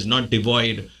worship is not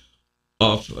devoid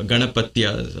of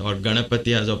Ganapatyas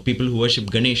or people who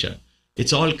worship Ganesha.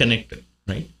 It's all connected,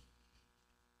 right?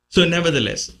 So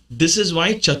nevertheless, this is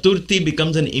why Chaturthi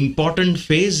becomes an important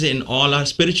phase in all our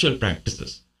spiritual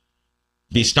practices.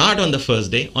 We start on the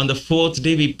first day. On the fourth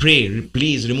day, we pray,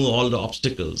 please remove all the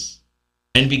obstacles.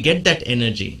 And we get that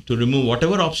energy to remove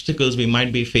whatever obstacles we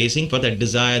might be facing for that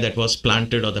desire that was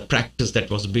planted or the practice that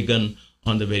was begun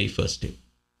on the very first day.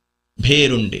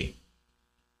 Bherunde.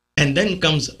 And then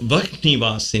comes Vakhni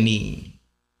Vasini.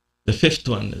 The fifth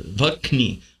one,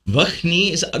 Vakhni.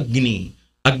 Vakhni is Agni.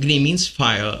 Agni means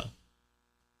fire.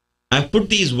 I've put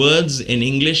these words in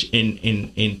English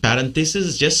in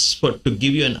parentheses just to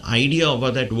give you an idea of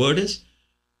what that word is,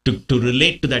 to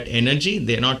relate to that energy.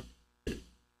 They're not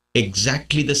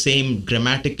exactly the same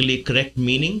grammatically correct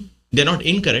meaning. They're not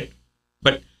incorrect,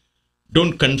 but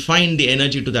don't confine the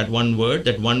energy to that one word.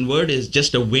 That one word is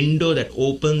just a window that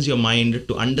opens your mind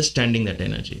to understanding that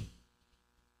energy.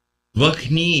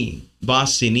 Vakhni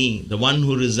Vasini, the one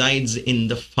who resides in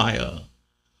the fire.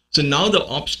 So now the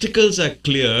obstacles are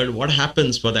cleared. What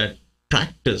happens for that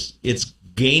practice? It's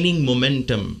gaining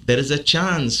momentum. There is a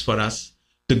chance for us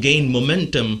to gain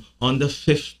momentum on the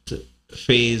fifth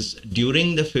phase,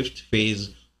 during the fifth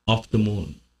phase of the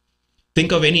moon.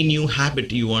 Think of any new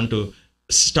habit you want to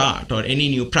start or any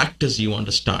new practice you want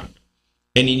to start,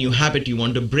 any new habit you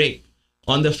want to break.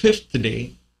 On the fifth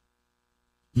day,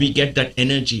 we get that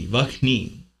energy,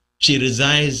 Vakhni. She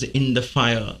resides in the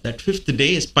fire. That fifth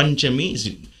day is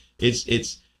Panchami.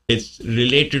 It's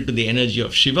related to the energy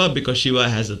of Shiva because Shiva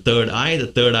has a third eye. The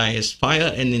third eye is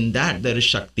fire, and in that there is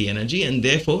Shakti energy, and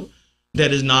therefore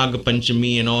there is Naga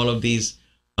Panchami and all of these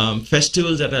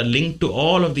festivals that are linked to,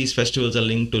 all of these festivals are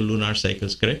linked to lunar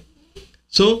cycles, correct?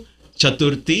 So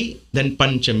Chaturthi, then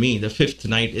Panchami, the fifth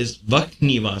night is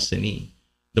Vakhni Vasini,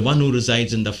 the one who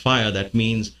resides in the fire. That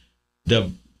means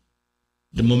the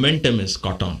momentum is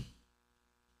caught on.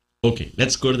 Okay,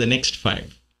 let's go to the next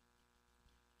five.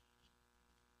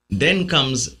 Then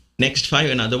comes next five,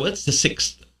 in other words, the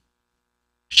sixth,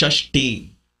 Shashti.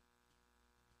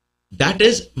 That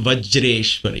is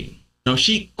Vajreshwari. Now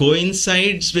she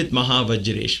coincides with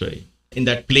Mahavajreshwari in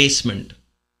that placement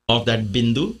of that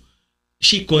Bindu.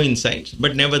 She coincides,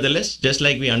 but nevertheless, just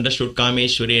like we understood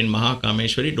Kameshwari and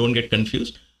Mahakameshwari, don't get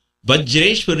confused.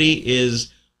 Vajreshwari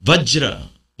is Vajra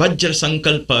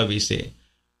Sankalpa, we say,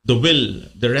 the will,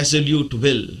 the resolute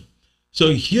will.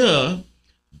 So here,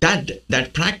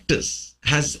 that practice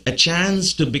has a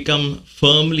chance to become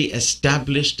firmly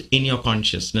established in your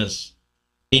consciousness,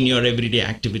 in your everyday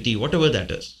activity, whatever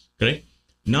that is, correct?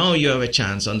 Now you have a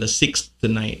chance on the sixth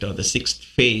night or the sixth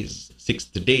phase,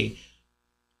 sixth day.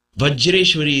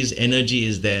 Vajreshwari's energy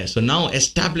is there. So now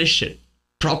establish it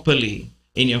properly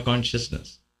in your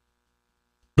consciousness.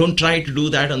 Don't try to do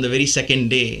that on the very second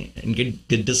day and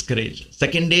get discouraged.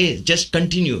 Second day, just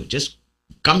continue. Just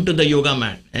come to the yoga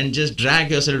mat and just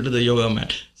drag yourself to the yoga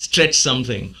mat. Stretch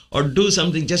something or do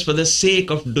something just for the sake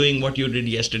of doing what you did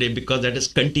yesterday, because that is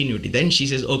continuity. Then she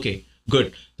says, okay,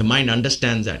 good. The mind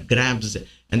understands that, grabs it,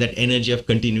 and that energy of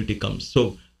continuity comes.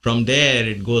 So from there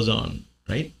it goes on,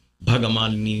 right?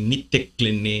 Bhagamalini, Nitya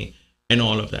Klinni, and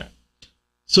all of that.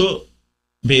 So,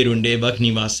 Berunde,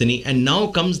 Bhagnivasini, and now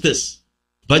comes this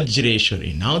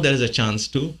Vajreshwari. Now there is a chance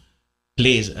to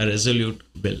place a resolute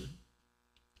will.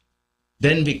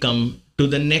 Then we come to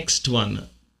the next one,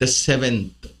 the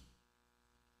seventh,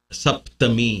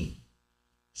 Saptami.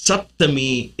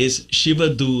 Saptami is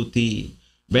Shivaduti.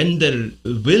 When the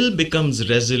will becomes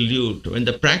resolute, when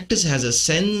the practice has a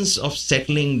sense of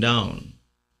settling down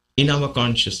in our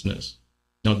consciousness.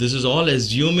 Now, this is all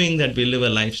assuming that we live a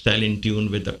lifestyle in tune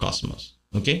with the cosmos.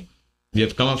 Okay? We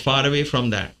have come far away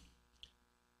from that.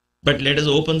 But let us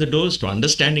open the doors to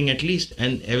understanding at least,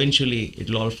 and eventually it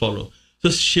will all follow. So,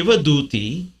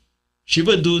 Shivaduti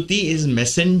is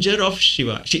messenger of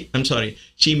Shiva.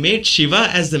 She made Shiva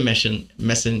as the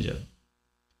messenger.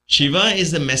 Shiva is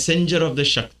the messenger of the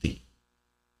Shakti.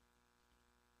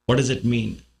 What does it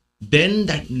mean? Then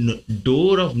that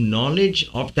door of knowledge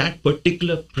of that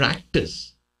particular practice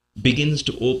begins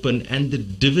to open, and the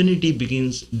divinity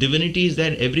begins. Divinity is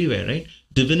there everywhere, right?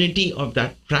 Divinity of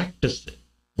that practice,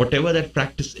 whatever that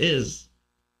practice is,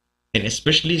 and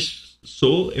especially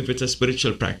so if it's a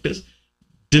spiritual practice,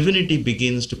 divinity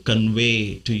begins to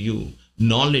convey to you.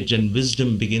 Knowledge and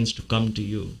wisdom begins to come to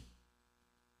you.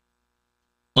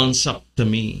 On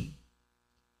Saptami.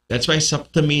 That's why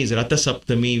Saptami is Ratha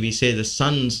Saptami. We say the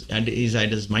sun is at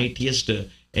his mightiest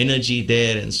energy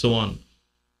there and so on.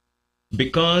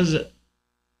 Because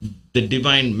the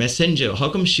divine messenger, how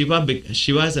come Shiva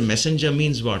as a messenger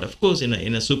means what? Of course, in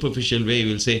a superficial way,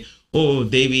 we'll say, oh,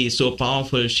 Devi is so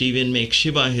powerful, she even makes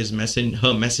Shiva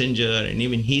her messenger, and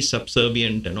even he's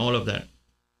subservient and all of that.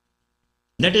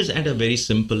 That is at a very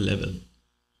simple level.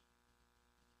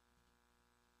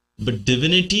 But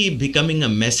divinity becoming a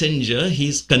messenger,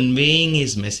 he's conveying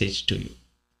his message to you.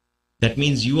 That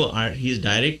means he's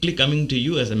directly coming to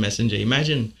you as a messenger.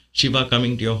 Imagine Shiva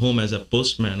coming to your home as a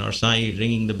postman, or Sai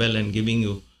ringing the bell and giving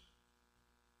you.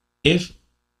 If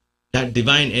that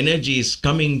divine energy is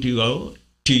coming to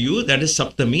you, that is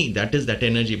Saptami, that is that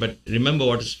energy. But remember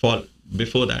what is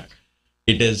before that.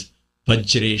 It is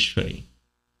Vajreshwari,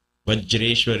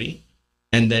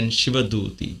 and then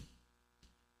Shivaduti.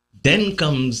 Then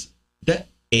comes the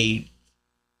eighth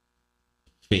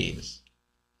phase.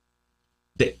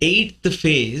 The eighth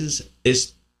phase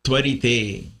is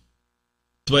Tvarite.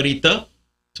 Tvarita,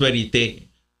 Tvarite.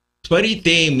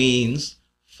 Tvarite means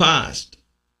fast,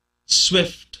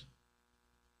 swift,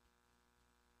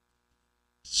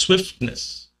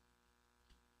 swiftness.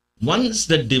 Once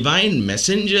the divine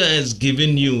messenger has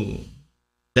given you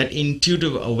that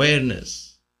intuitive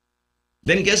awareness,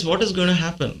 then guess what is going to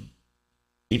happen?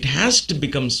 It has to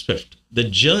become swift. The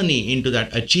journey into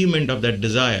that achievement of that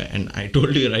desire, and I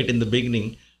told you right in the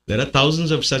beginning, there are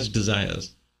thousands of such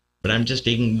desires, but I'm just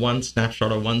taking one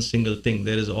snapshot of one single thing.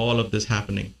 There is all of this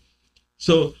happening.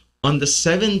 So on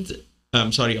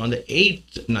the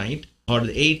eighth night, or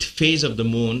the eighth phase of the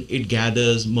moon, it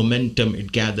gathers momentum,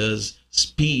 it gathers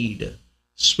speed,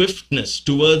 swiftness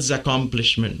towards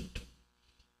accomplishment.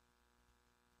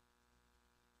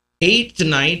 Eighth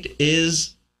night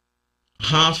is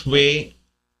halfway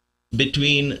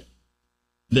between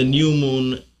the new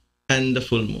moon and the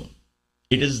full moon.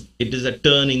 It is a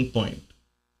turning point.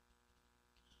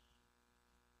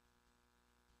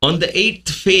 On the eighth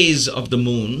phase of the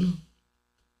moon,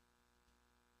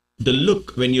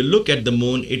 when you look at the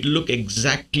moon, it looks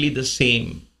exactly the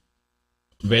same,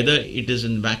 whether it is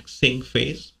in waxing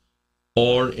phase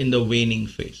or in the waning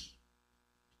phase.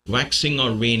 Waxing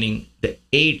or waning, the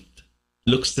eighth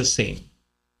looks the same.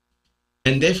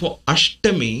 And therefore,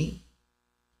 Ashtami,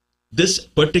 this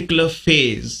particular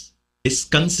phase, is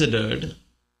considered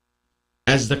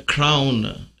as the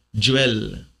crown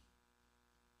jewel.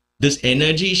 This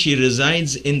energy, she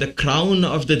resides in the crown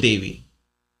of the Devi.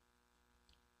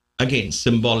 Again,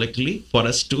 symbolically, for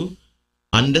us to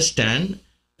understand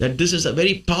that this is a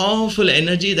very powerful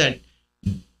energy that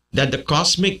the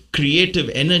cosmic creative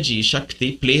energy,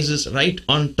 Shakti, places right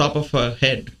on top of her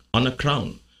head, on a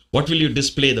crown. What will you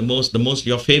display the most,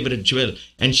 your favorite jewel?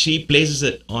 And she places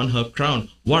it on her crown.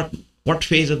 What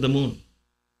phase of the moon?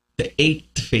 The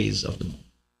eighth phase of the moon.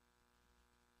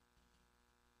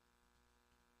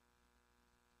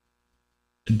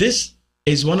 This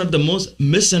is one of the most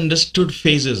misunderstood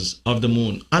phases of the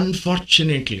moon,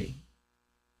 unfortunately.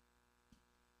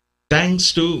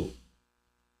 Thanks to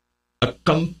a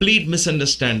complete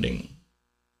misunderstanding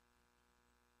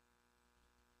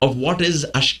of what is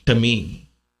Ashtami.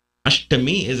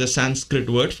 Ashtami is a Sanskrit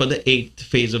word for the eighth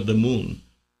phase of the moon.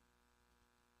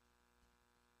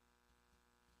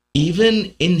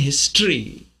 Even in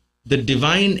history, the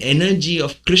divine energy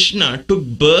of Krishna took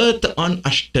birth on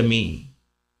Ashtami.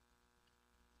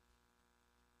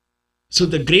 So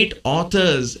the great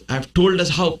authors have told us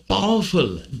how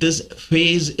powerful this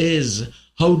phase is,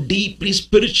 how deeply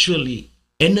spiritually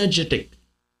energetic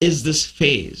is this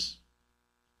phase.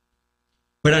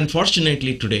 But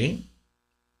unfortunately today,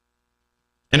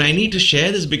 and I need to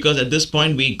share this because at this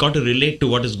point we got to relate to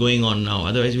what is going on now.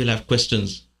 Otherwise we'll have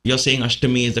questions. You're saying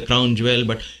Ashtami is the crown jewel,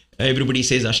 but everybody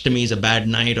says Ashtami is a bad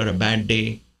night or a bad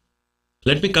day.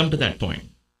 Let me come to that point.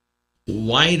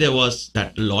 Why there was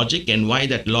that logic and why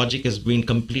that logic has been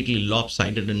completely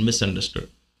lopsided and misunderstood.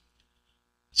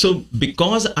 So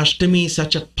because Ashtami is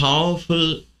such a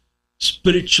powerful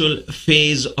spiritual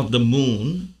phase of the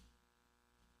moon,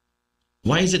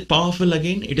 why is it powerful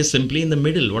again? It is simply in the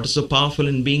middle. What is so powerful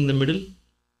in being in the middle?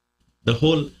 The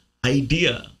whole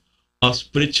idea of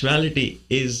spirituality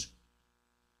is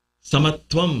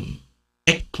samatvam,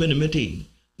 equanimity,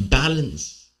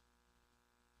 balance,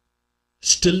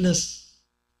 stillness.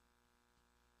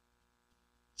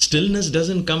 Stillness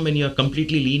doesn't come when you're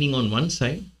completely leaning on one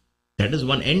side. That is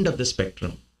one end of the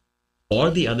spectrum. Or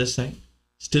the other side.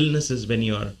 Stillness is when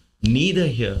you're neither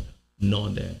here nor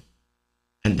there.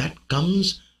 And that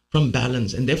comes from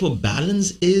balance. And therefore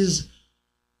balance is,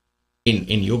 in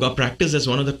yoga practice, as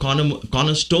one of the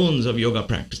cornerstones of yoga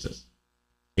practices.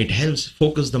 It helps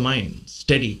focus the mind,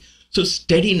 steady. So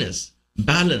steadiness,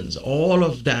 balance, all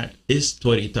of that is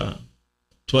Tvarita.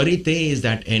 Tvarite is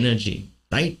that energy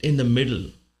right in the middle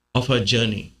of her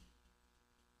journey.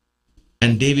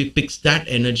 And Devi picks that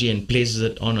energy and places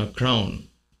it on her crown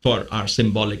for our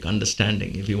symbolic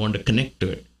understanding, if you want to connect to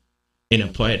it in a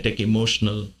poetic,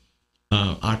 emotional,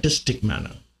 artistic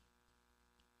manner.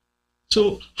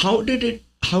 So how did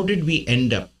we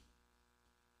end up,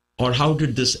 or how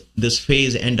did this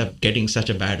phase end up getting such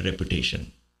a bad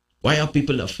reputation? Why are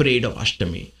people afraid of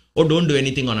Ashtami? Oh, don't do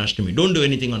anything on Ashtami. Don't do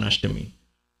anything on Ashtami.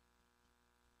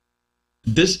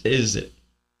 This is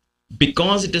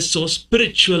because it is so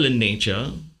spiritual in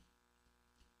nature.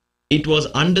 It was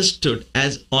understood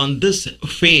as on this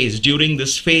phase, during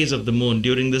this phase of the moon,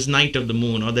 during this night of the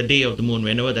moon or the day of the moon,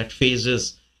 whenever that phase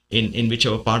is in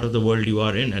whichever part of the world you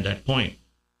are in at that point.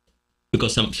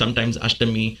 Because sometimes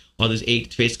Ashtami or this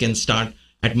 8th phase can start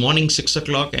at morning 6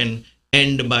 o'clock and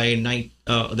end by night,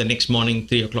 the next morning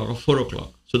 3 o'clock or 4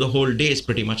 o'clock. So the whole day is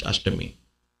pretty much Ashtami.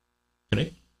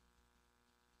 Correct?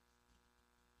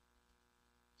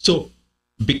 So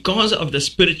because of the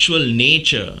spiritual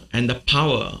nature and the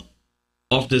power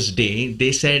of this day,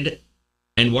 they said,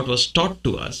 and what was taught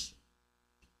to us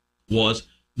was,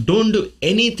 don't do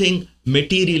anything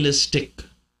materialistic.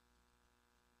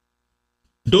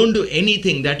 Don't do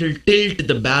anything that will tilt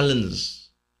the balance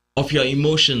of your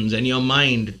emotions and your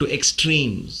mind to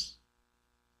extremes.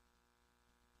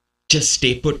 Just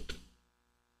stay put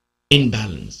in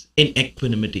balance, in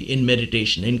equanimity, in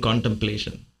meditation, in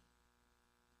contemplation.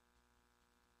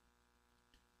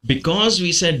 Because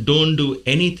we said don't do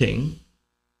anything,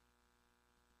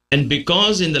 and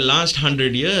because in the last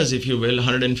 100 years, if you will,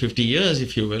 150 years,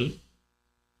 if you will,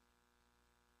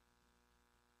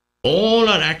 all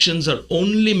our actions are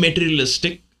only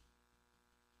materialistic.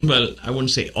 Well, I wouldn't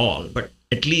say all, but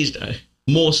at least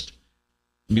most.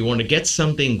 We want to get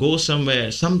something, go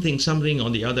somewhere, something or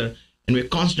the other, and we're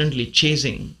constantly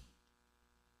chasing.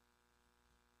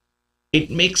 It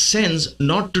makes sense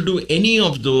not to do any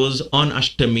of those on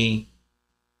Ashtami,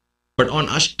 but on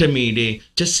Ashtami day,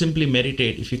 just simply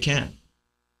meditate if you can.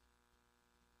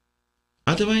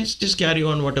 Otherwise, just carry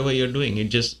on whatever you're doing.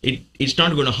 It's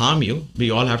not going to harm you.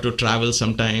 We all have to travel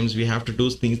sometimes. We have to do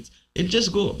things. It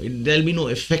just go. There'll be no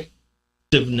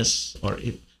effectiveness, or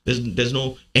there's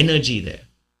no energy there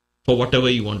for whatever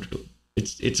you want to do.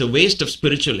 It's a waste of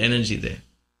spiritual energy there.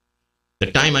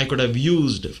 The time I could have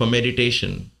used for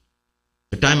meditation,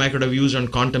 the time I could have used on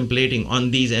contemplating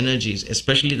on these energies,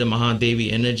 especially the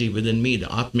Mahadevi energy within me, the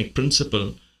Atmic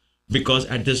principle, because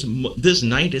at this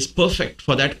night is perfect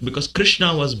for that, because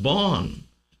Krishna was born.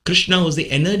 Krishna was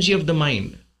the energy of the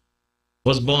mind,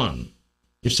 was born.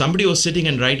 If somebody was sitting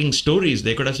and writing stories,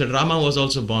 they could have said Rama was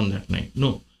also born that night.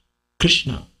 No,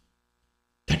 Krishna.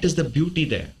 That is the beauty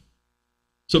there.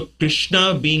 So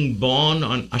Krishna being born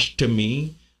on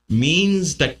Ashtami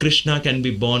means that Krishna can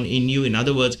be born in you. In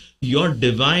other words, your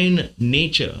divine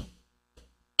nature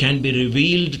can be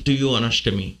revealed to you on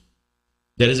Ashtami.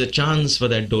 There is a chance for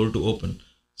that door to open.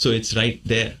 So it's right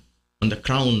there on the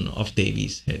crown of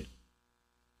Devi's head.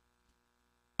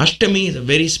 Ashtami is a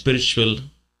very spiritual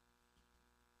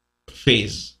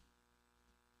phase.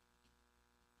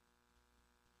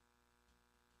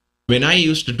 When I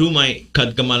used to do my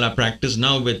Khadgamala practice,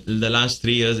 now with the last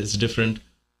 3 years, it's different.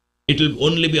 It will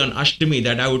only be on Ashtami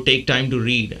that I would take time to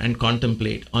read and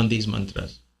contemplate on these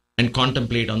mantras and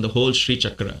contemplate on the whole Sri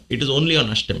Chakra, it is only on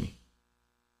Ashtami.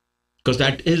 Because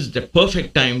that is the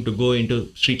perfect time to go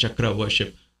into Sri Chakra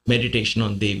worship, meditation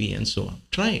on Devi and so on.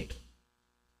 Try it.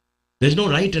 There's no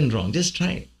right and wrong, just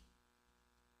try it.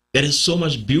 There is so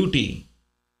much beauty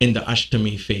in the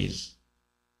Ashtami phase,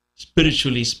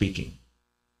 spiritually speaking.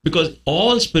 Because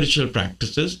all spiritual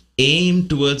practices aim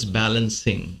towards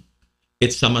balancing.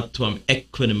 It's samatvam,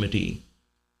 equanimity.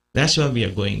 That's where we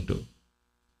are going to.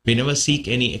 We never seek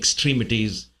any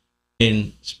extremities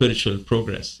in spiritual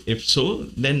progress. If so,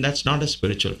 then that's not a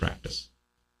spiritual practice.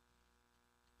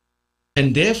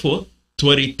 And therefore,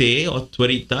 Tvarite or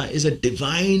Tvarita is a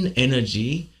divine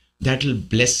energy that will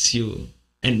bless you.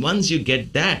 And once you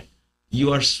get that,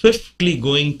 you are swiftly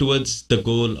going towards the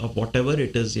goal of whatever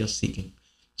it is you're seeking.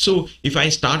 So if I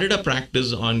started a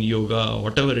practice on yoga or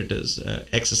whatever it is,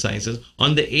 exercises,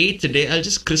 on the 8th day, I'll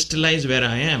just crystallize where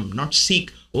I am, not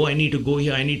seek, oh, I need to go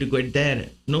here, I need to go there.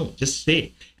 No, just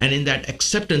stay. And in that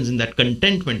acceptance, in that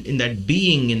contentment, in that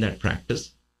being in that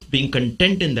practice, being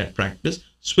content in that practice,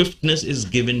 swiftness is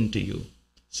given to you.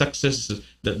 Success,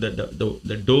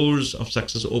 the doors of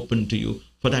success open to you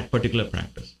for that particular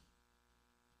practice.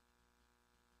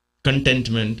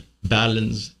 Contentment,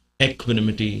 balance,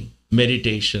 equanimity,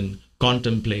 meditation,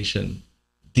 contemplation.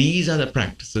 These are the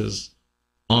practices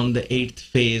on the 8th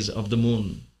phase of the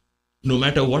moon, no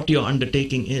matter what your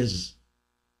undertaking is.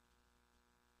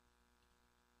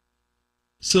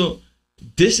 So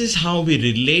this is how we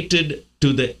related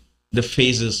to the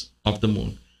phases of the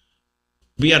moon.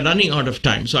 We are running out of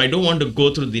time, so I don't want to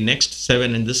go through the next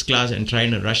 7 in this class and try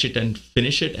and rush it and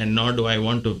finish it, and nor do I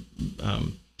want to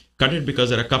cut it, because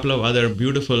there are a couple of other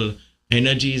beautiful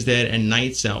energies there and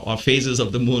nights or phases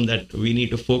of the moon that we need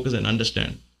to focus and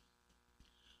understand.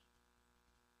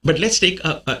 But let's take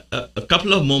a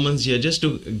couple of moments here just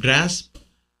to grasp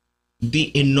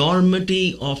the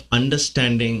enormity of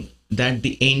understanding that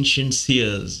the ancient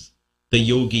seers, the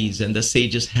yogis and the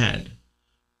sages had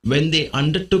when they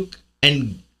undertook,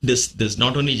 and this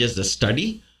not only just the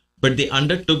study, but they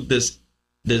undertook this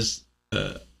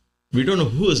we don't know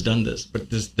who has done this, but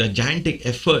the gigantic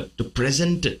effort to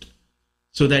present it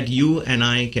so that you and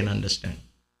I can understand.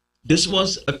 This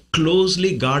was a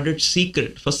closely guarded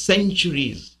secret for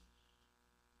centuries.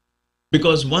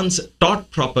 Because once taught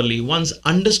properly, once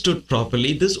understood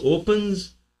properly, this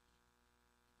opens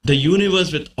the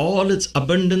universe with all its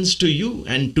abundance to you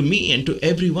and to me and to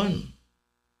everyone.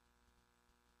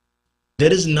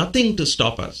 There is nothing to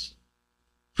stop us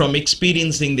from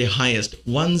experiencing the highest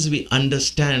once we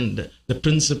understand the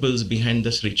principles behind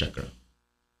the Sri Chakra.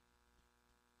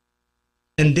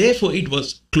 And therefore it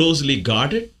was closely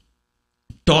guarded,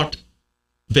 taught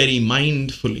very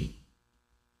mindfully.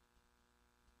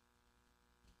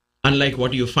 Unlike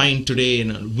what you find today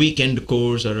in a weekend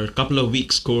course or a couple of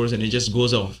weeks course and it just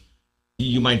goes off.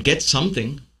 You might get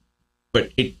something,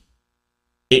 but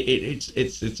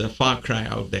it's a far cry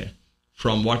out there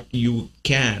from what you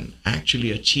can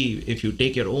actually achieve if you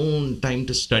take your own time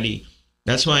to study.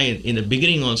 That's why in the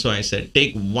beginning also I said,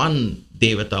 take one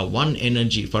devata, one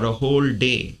energy for a whole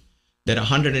day. There are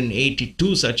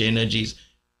 182 such energies.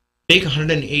 Take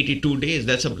 182 days,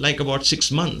 that's like about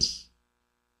 6 months.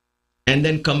 And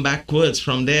then come backwards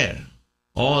from there,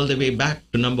 all the way back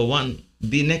to number 1,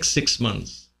 the next 6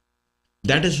 months.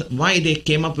 That is why they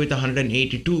came up with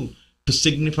 182, to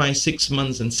signify 6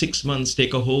 months, and 6 months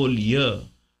take a whole year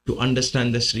to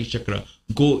understand the Sri Chakra,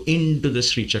 go into the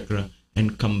Sri Chakra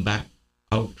and come back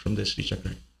out from the Sri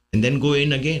Chakra. And then go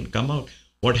in again, come out.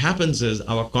 What happens is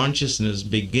our consciousness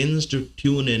begins to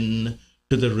tune in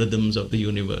to the rhythms of the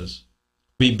universe.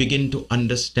 We begin to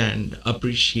understand,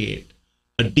 appreciate.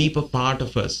 A deeper part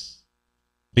of us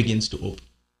begins to open.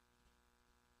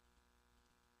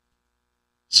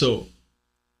 So,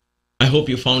 I hope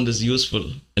you found this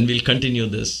useful, and we'll continue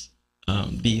this,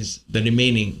 the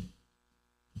remaining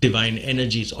divine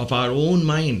energies of our own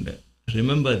mind.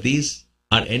 Remember, these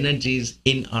are energies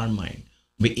in our mind.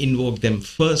 We invoke them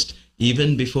first,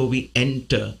 even before we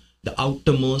enter the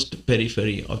outermost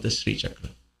periphery of the Sri Chakra.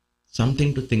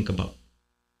 Something to think about.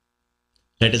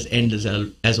 Let us end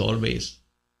as always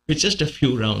with just a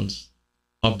few rounds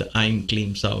of the Aim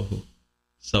Kleem Sauhu.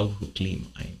 Sauhu Kleem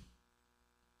Aim.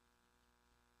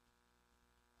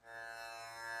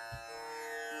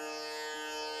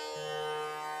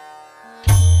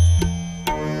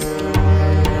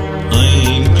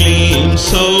 Aim Kleem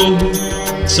Sauhu,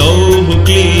 Sauhu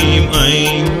Kleem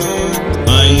Aim.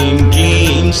 Aim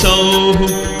Kleem Sauhu,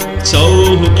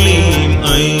 Sauhu Kleem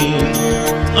Aim.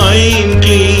 Aim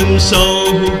Kleem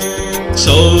Sauhu,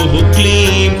 Sauhu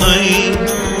Kleem Aim.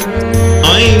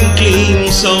 Aim Kleem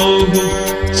Sauhu,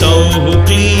 Sauhu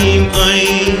Kleem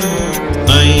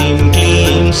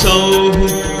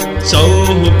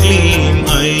Klim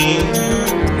Aim.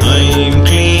 Aim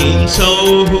Klim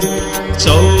Sauh.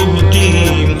 Sauh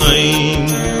Klim Aim.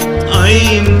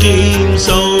 Aim Klim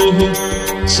Sauh.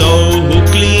 Sauh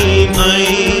Klim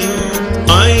Aim.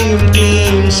 Aim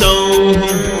Klim Sauh.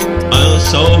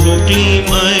 Sauh Klim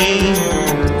Aim.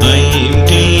 Aim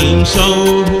Klim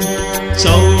Sauh.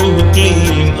 Sauh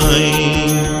Klim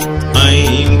Aim.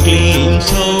 Aim Klim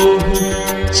Sauh.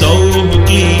 Sauh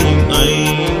Klim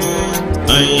Aim.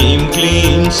 Aim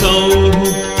Klim Sauh.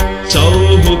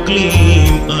 Sauh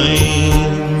Klim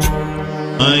Aim.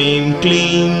 Aim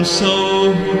Klim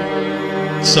Sauh.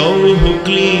 Sauh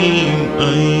Klim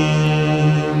Aim.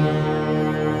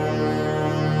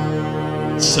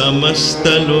 समस्तलोकाः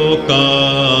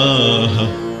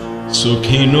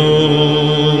सुखिनो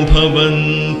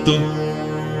भवन्तु.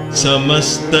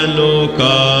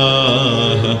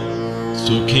 समस्तलोकाः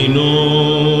सुखिनो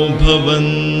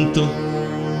भवन्तु.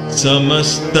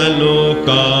 समस्तलोकाः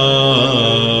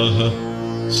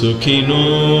सुखिनो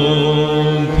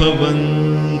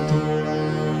भवन्तु.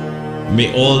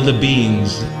 May all the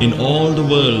beings in all the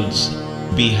worlds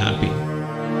be happy.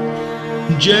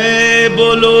 जय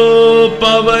बोलो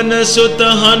पवन सुत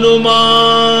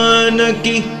हनुमान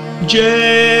की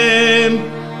जय.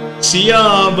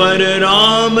 सियावर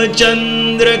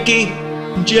रामचंद्र की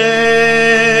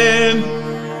जय.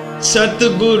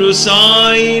 सतगुरु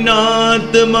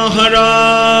साईनाथ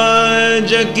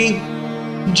महाराज की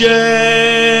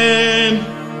जय.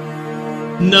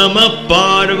 नमः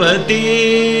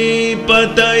पार्वती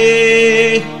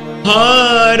पतये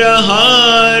हर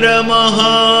हर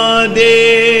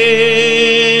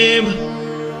महादेव.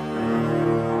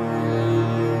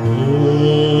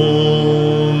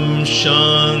 ओम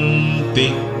शांति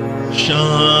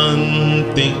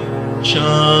शांति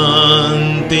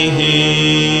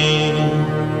शांति.